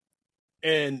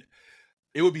 and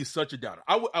it would be such a downer.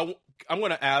 I'm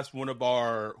going to ask one of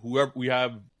whoever we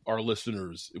have, our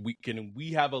listeners.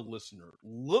 We have a listener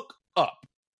look up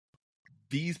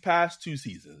these past 2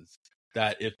 seasons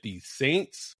that if the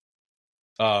Saints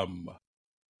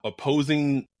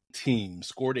opposing team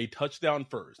scored a touchdown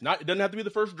first, it doesn't have to be the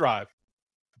first drive,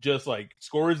 just like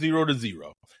score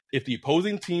 0-0. If the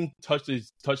opposing team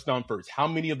touches touchdown first, how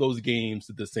many of those games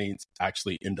did the Saints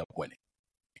actually end up winning?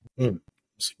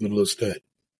 It's a good little stat.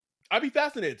 I'd be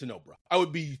fascinated to know, bro. I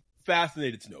would be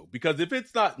fascinated to know, because if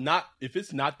it's not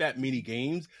that many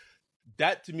games,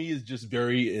 that to me is just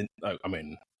very. I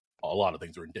mean, a lot of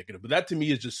things are indicative, but that to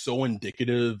me is just so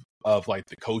indicative of like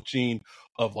the coaching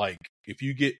of like if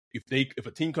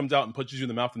a team comes out and punches you in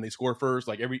the mouth and they score first,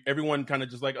 like everyone kind of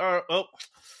just like, I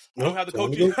don't have the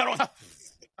coaching.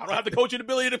 I don't have the coaching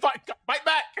ability to fight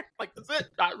back. Like, that's it.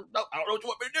 I don't know what you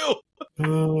want me to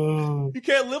do. You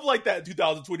can't live like that in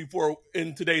 2024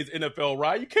 in today's NFL,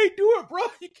 right? You can't do it, bro.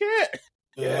 You can't.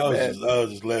 Yeah, I was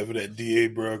just laughing at DA,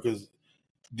 bro, because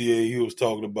DA, he was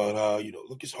talking about how,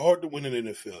 look, it's hard to win in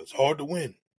the NFL. It's hard to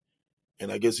win.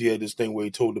 And I guess he had this thing where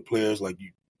he told the players, like,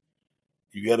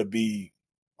 you got to be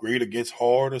great against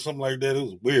hard or something like that. It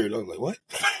was weird. I was like, what?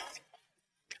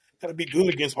 Got to be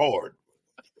good against hard.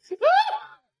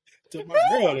 To my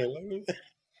girl there.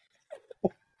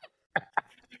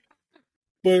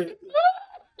 But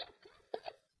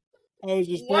I was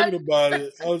just thinking about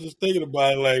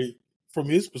it. Like, from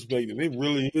his perspective, it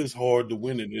really is hard to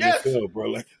win in the NFL,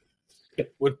 bro. Like,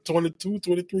 with 22,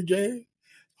 23 games,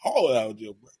 hard out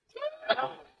there, bro.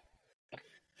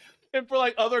 And for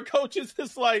like other coaches,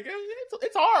 it's like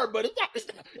it's hard, but it's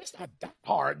not that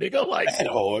hard, nigga. Like that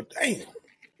hard, damn.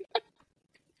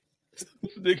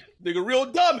 nigga, real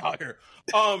dumb out here.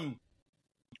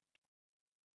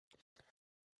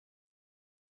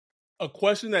 A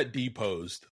question that D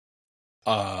posed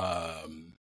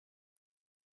on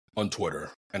Twitter,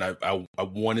 and I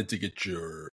wanted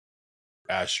to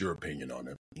ask your opinion on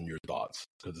it and your thoughts,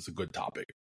 because it's a good topic.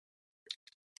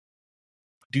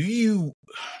 Do you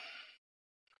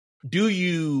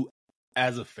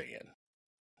as a fan,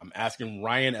 I'm asking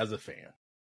Ryan as a fan,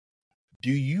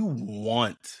 do you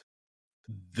want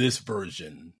this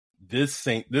version, this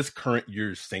current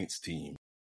year's Saints team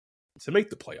to make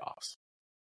the playoffs?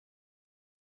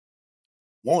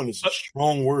 One is a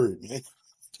strong word, man.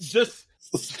 Just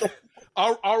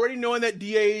already knowing that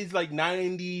DA is like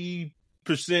 90%,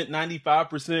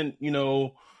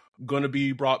 95%, going to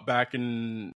be brought back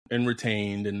and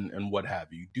retained and what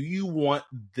have you. Do you want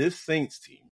this Saints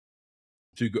team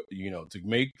to go, to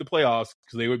make the playoffs?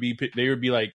 Because they would be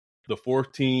like the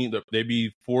 4th team. They'd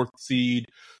be 4th seed,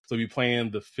 so they'd be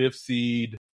playing the 5th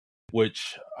seed,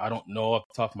 which I don't know off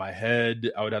the top of my head.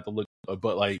 I would have to look,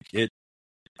 but like it.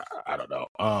 I don't know.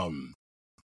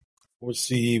 4th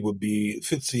seed would be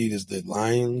 5th seed is the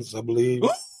Lions, I believe.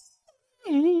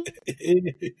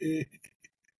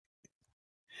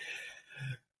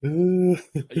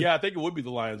 Yeah, I think it would be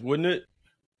the Lions, wouldn't it?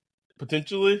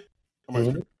 Potentially. No,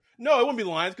 it wouldn't be the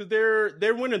Lions because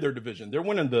they're winning their division. They're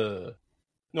winning the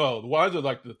Lions are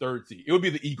like the 3rd seed. It would be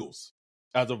the Eagles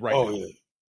as of right now.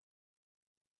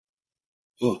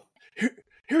 Yeah.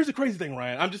 Here's the crazy thing,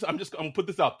 Ryan. I'm gonna put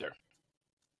this out there.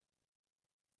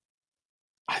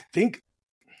 I think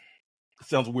it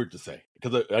sounds weird to say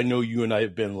because I know you and I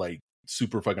have been like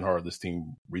super fucking hard on this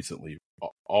team recently,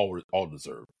 all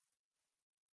deserved.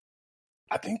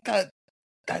 I think that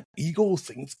Eagles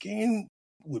Saints game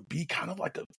would be kind of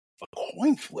like a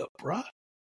coin flip, bruh.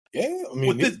 Yeah, I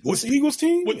mean, with this Eagles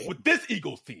team, with this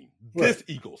Eagles team,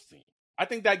 I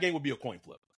think that game would be a coin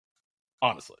flip.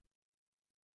 Honestly,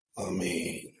 I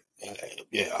mean,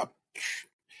 yeah.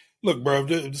 Look, bro,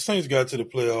 if the Saints got to the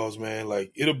playoffs, man,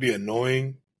 like, it'll be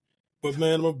annoying. But,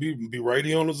 man, I'm going to be right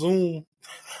here on the Zoom.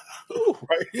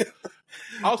 Right here.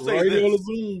 I'll say right this. Here on the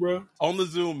Zoom, bro. On the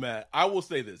Zoom, Matt, I will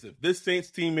say this. If this Saints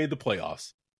team made the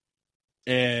playoffs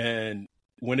and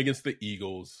went against the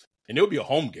Eagles, and it would be a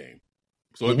home game,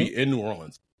 so it'd be in New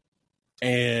Orleans,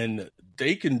 and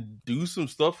they can do some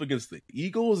stuff against the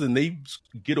Eagles, and they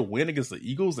get a win against the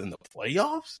Eagles in the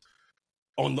playoffs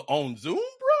on Zoom,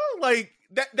 bro, like,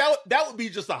 that would be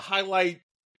just a highlight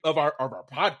of our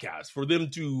podcast for them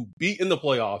to be in the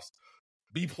playoffs,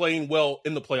 be playing well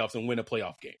in the playoffs, and win a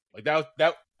playoff game. Like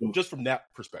that just from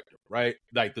that perspective, right?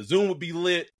 Like the Zoom would be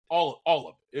lit, all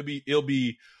of it. It'll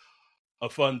be a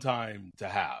fun time to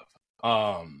have.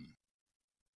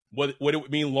 what it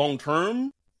would mean long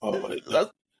term.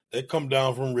 That come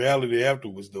down from reality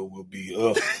afterwards, though, will be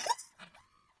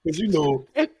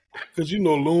because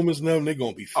Loomis and them, they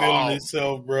gonna be feeling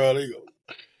themselves, bro. They go.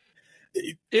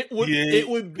 It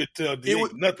would could tell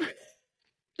nothing.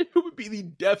 It would be the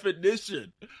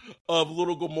definition of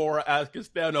Little Gamora asking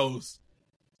Thanos,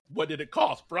 "What did it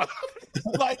cost, bro?"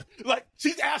 like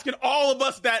she's asking all of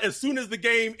us that as soon as the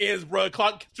game ends, bro.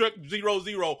 Clock struck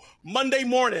 0-0. Monday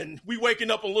morning, we waking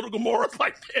up and Little Gamora's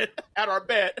like at our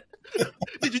bed.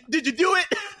 Did you do it?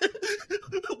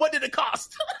 What did it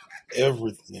cost?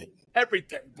 Everything,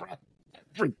 bro.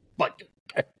 Every fucking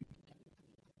thing.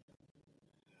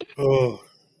 Oh,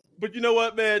 but you know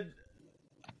what, man?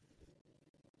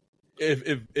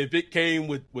 If it came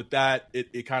with that,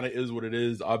 it kind of is what it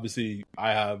is. Obviously,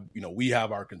 we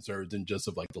have our concerns and just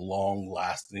of like the long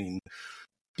lasting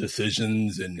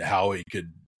decisions and how it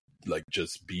could like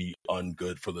just be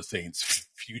ungood for the Saints'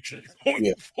 future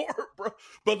going forward, bro.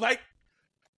 But like,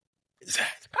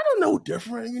 I don't know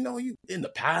different. You in the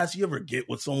past, you ever get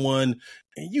with someone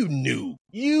and you knew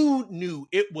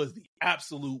it was the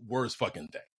absolute worst fucking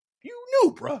thing. You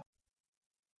knew, bro.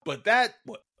 But that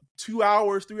 2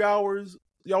 hours, 3 hours,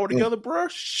 y'all were together, bro.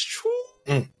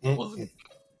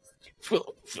 Feel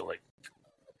like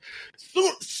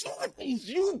soon as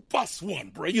you bust one,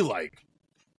 bro. You like,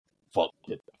 fuck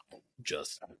it,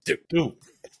 just do.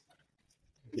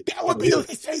 That would be the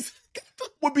Saints.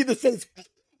 Would be the Saints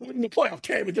winning the playoff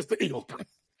game against the Eagles, bro.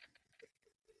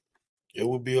 It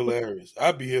would be hilarious.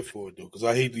 I'd be here for it though, because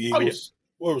I hate the Eagles. Yes.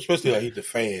 Well, especially I hate the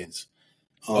fans.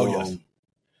 Yes.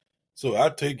 So I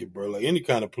take it, bro. Like any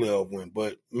kind of playoff win,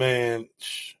 but man,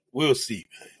 we'll see.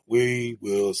 Man. We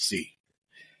will see.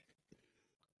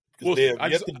 Because they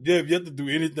have yet to do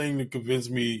anything to convince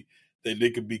me that they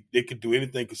could do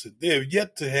anything. Because they have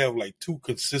yet to have like two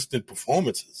consistent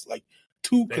performances,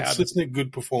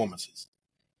 good performances.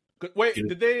 Wait,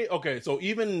 did they? Okay, so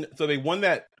they won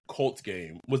that Colts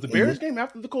game. Was the Bears game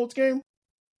after the Colts game?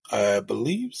 I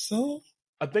believe so.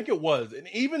 I think it was, and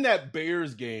even that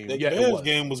Bears game, Bears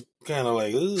game was kind of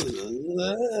like,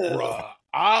 bruh.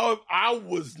 I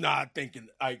was not thinking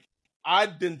like I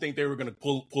didn't think they were gonna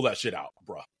pull that shit out,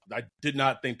 bruh. I did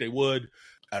not think they would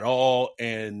at all,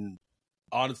 and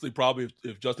honestly, probably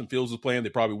if Justin Fields was playing, they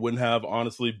probably wouldn't have,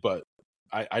 honestly. But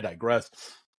I digress.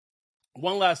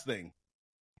 One last thing,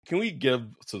 can we give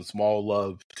some small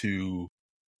love to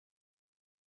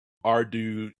our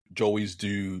dude, Joey's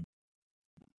dude?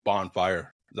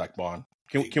 Bonfire, Zach Bond.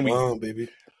 Can we? Bond, baby.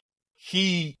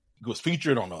 He was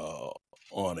featured on a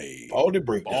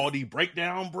Baldy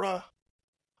breakdown, bruh.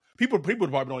 People probably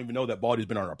don't even know that Baldy's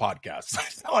been on our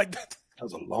podcast. Like that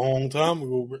was a long time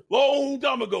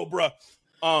ago, bro.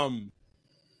 Bruh.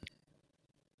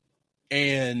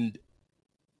 And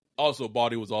also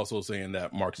Baldy was also saying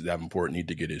that Marcus Davenport need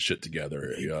to get his shit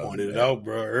together. He pointed it out,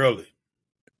 bro, early.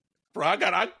 Bro, I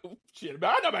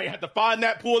might have to find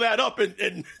that, pull that up,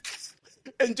 and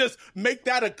just make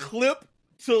that a clip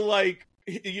to like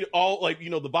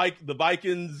the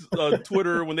Vikings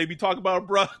Twitter when they be talking about it,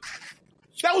 bro.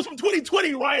 That was from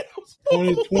 2020, right? That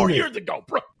was 4 years ago,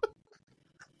 bro.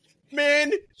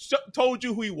 Man, told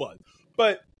you who he was.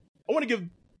 But I want to give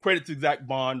credit to Zach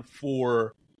Bond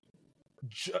for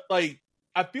I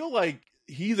feel like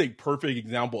he's a perfect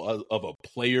example of a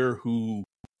player who.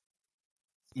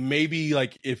 Maybe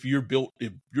like if you're built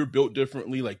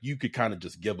differently, like you could kind of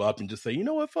just give up and just say, you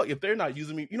know what, fuck, if they're not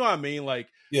using me, you know what I mean? Like,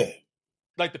 yeah,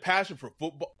 like the passion for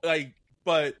football, like,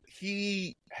 but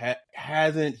he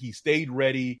hasn't. He stayed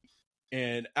ready,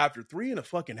 and after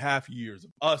 3.5 years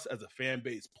of us as a fan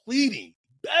base pleading,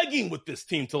 begging with this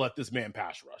team to let this man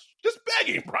pass rush, just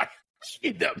begging, right?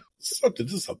 Something,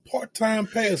 just a part-time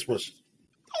pass rush.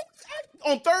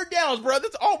 On third downs, bro.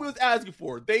 That's all we was asking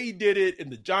for. They did it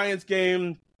in the Giants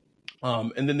game,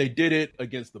 and then they did it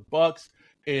against the Bucks.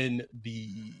 And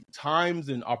the times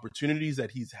and opportunities that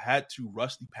he's had to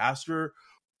rush the passer,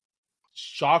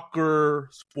 shocker,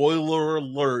 spoiler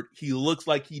alert, he looks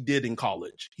like he did in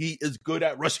college. He is good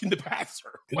at rushing the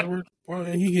passer.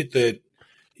 He hit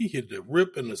the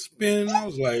rip and the spin. I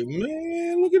was like,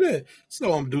 man, look at that.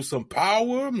 So I'm do some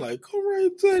power. I'm like, all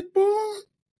right, Zach Bond.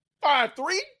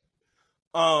 5'3".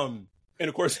 And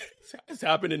of course, it's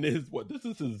happened in his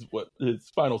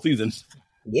final season.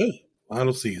 Yeah,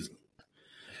 final season.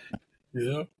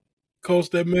 Yeah,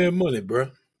 cost that man money,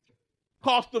 bro.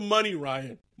 Cost the money,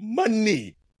 Ryan.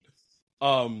 Money.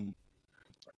 And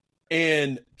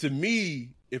to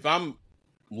me, if I'm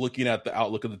looking at the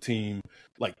outlook of the team,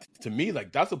 like, to me,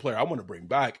 like, that's a player I want to bring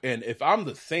back. And if I'm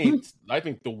the Saints, I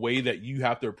think the way that you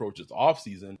have to approach this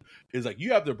offseason is, like,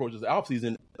 you have to approach this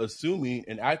offseason assuming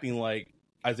and acting like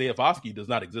Isaiah Foskey does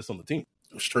not exist on the team.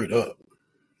 Straight up.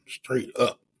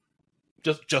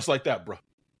 Just like that, bro.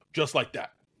 Just like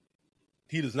that.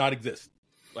 He does not exist.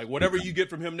 Like, whatever you get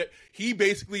from him, he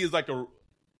basically is like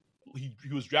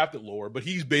he was drafted lower, but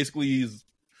he's basically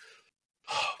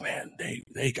oh man,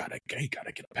 they gotta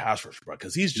get a pass rush, bro,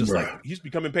 because he's just like he's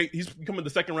becoming the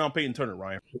second round Peyton Turner,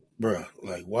 Ryan. Bro,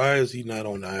 like, why is he not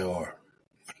on IR?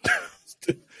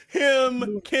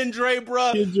 Him, Kendra,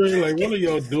 bro. Kendra, like, what are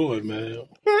y'all doing, man?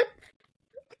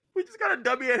 We just got a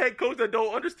dummy head coach that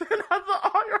don't understand how the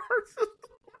IR system.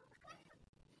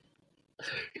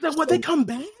 He's like, what, they come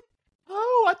back?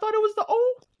 Oh, I thought it was the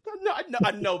old. No,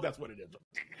 I know that's what it is.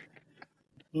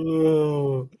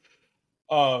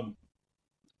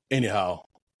 Anyhow,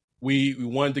 we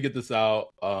wanted to get this out.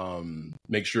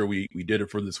 Make sure we did it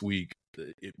for this week.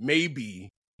 It may be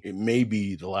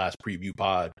the last preview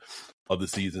pod of the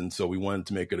season, so we wanted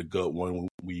to make it a good one.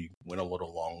 We went a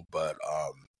little long, but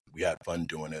we had fun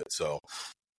doing it. So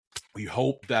we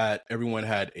hope that everyone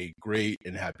had a great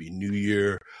and happy New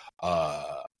Year.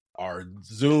 Our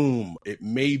Zoom, it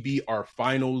may be our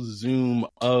final Zoom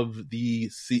of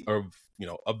this season,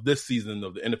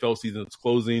 of the NFL season. It's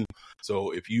closing.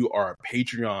 So if you are a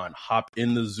Patreon, hop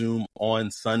in the Zoom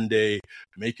on Sunday,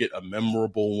 make it a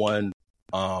memorable one.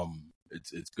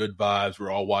 It's good vibes.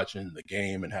 We're all watching the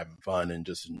game and having fun and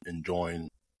just enjoying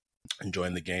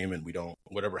the game. And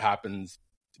whatever happens,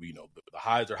 the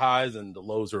highs are highs and the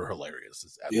lows are hilarious.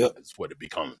 It's what it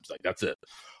becomes. Like, that's it.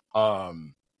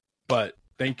 But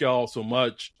thank y'all so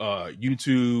much.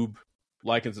 YouTube,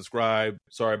 like and subscribe.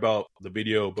 Sorry about the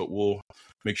video, but we'll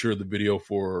make sure the video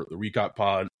for the recap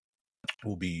pod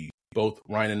will be both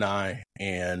Ryan and I.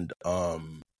 And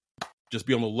just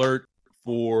be on the alert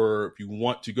for, if you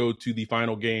want to go to the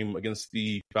final game against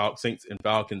the Saints and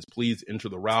Falcons, please enter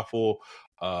the raffle.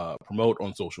 Promote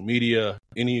on social media.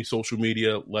 Any social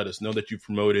media, let us know that you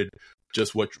promoted.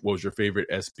 Just what was your favorite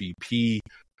SBP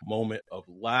moment of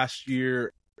last year,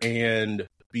 and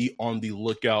be on the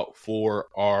lookout for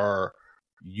our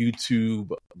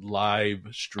YouTube live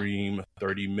stream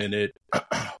 30-minute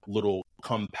little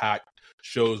compact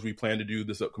shows we plan to do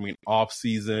this upcoming off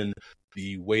season.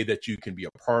 The way that you can be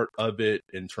a part of it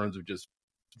in terms of just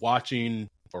watching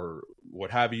or what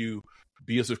have you,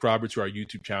 be a subscriber to our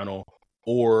YouTube channel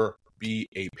or be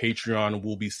a Patreon.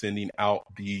 We'll be sending out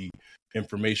the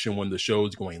information when the show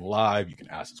is going live. You can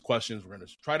ask us questions. We're going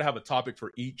to try to have a topic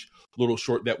for each little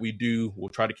short that we do. We'll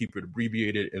try to keep it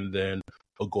abbreviated. And then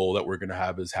a goal that we're going to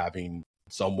have is having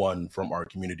someone from our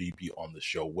community be on the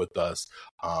show with us.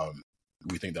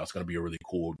 We think that's going to be a really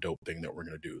cool, dope thing that we're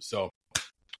going to do. So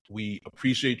we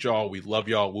appreciate y'all. We love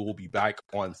y'all. We will be back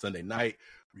on Sunday night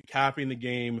recapping the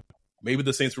game. Maybe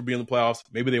the Saints will be in the playoffs.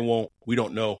 Maybe they won't. We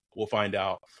don't know. We'll find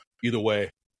out. Either way,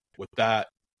 with that,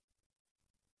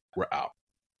 we're out.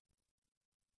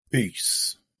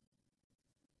 Peace.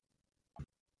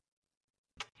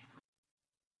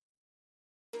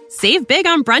 Save big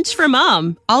on brunch for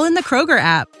mom, all in the Kroger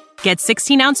app. Get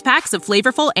 16-ounce packs of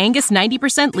flavorful Angus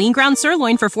 90% lean ground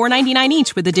sirloin for $4.99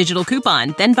 each with a digital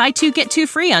coupon. Then buy 2, get 2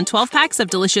 free on 12 packs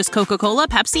of delicious Coca-Cola,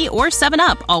 Pepsi, or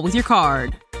 7-Up, all with your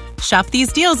card. Shop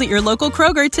these deals at your local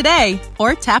Kroger today,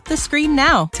 or tap the screen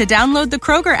now to download the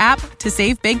Kroger app to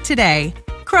save big today.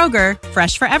 Kroger,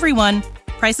 fresh for everyone.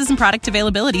 Prices and product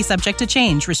availability subject to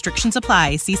change. Restrictions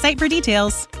apply. See site for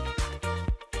details.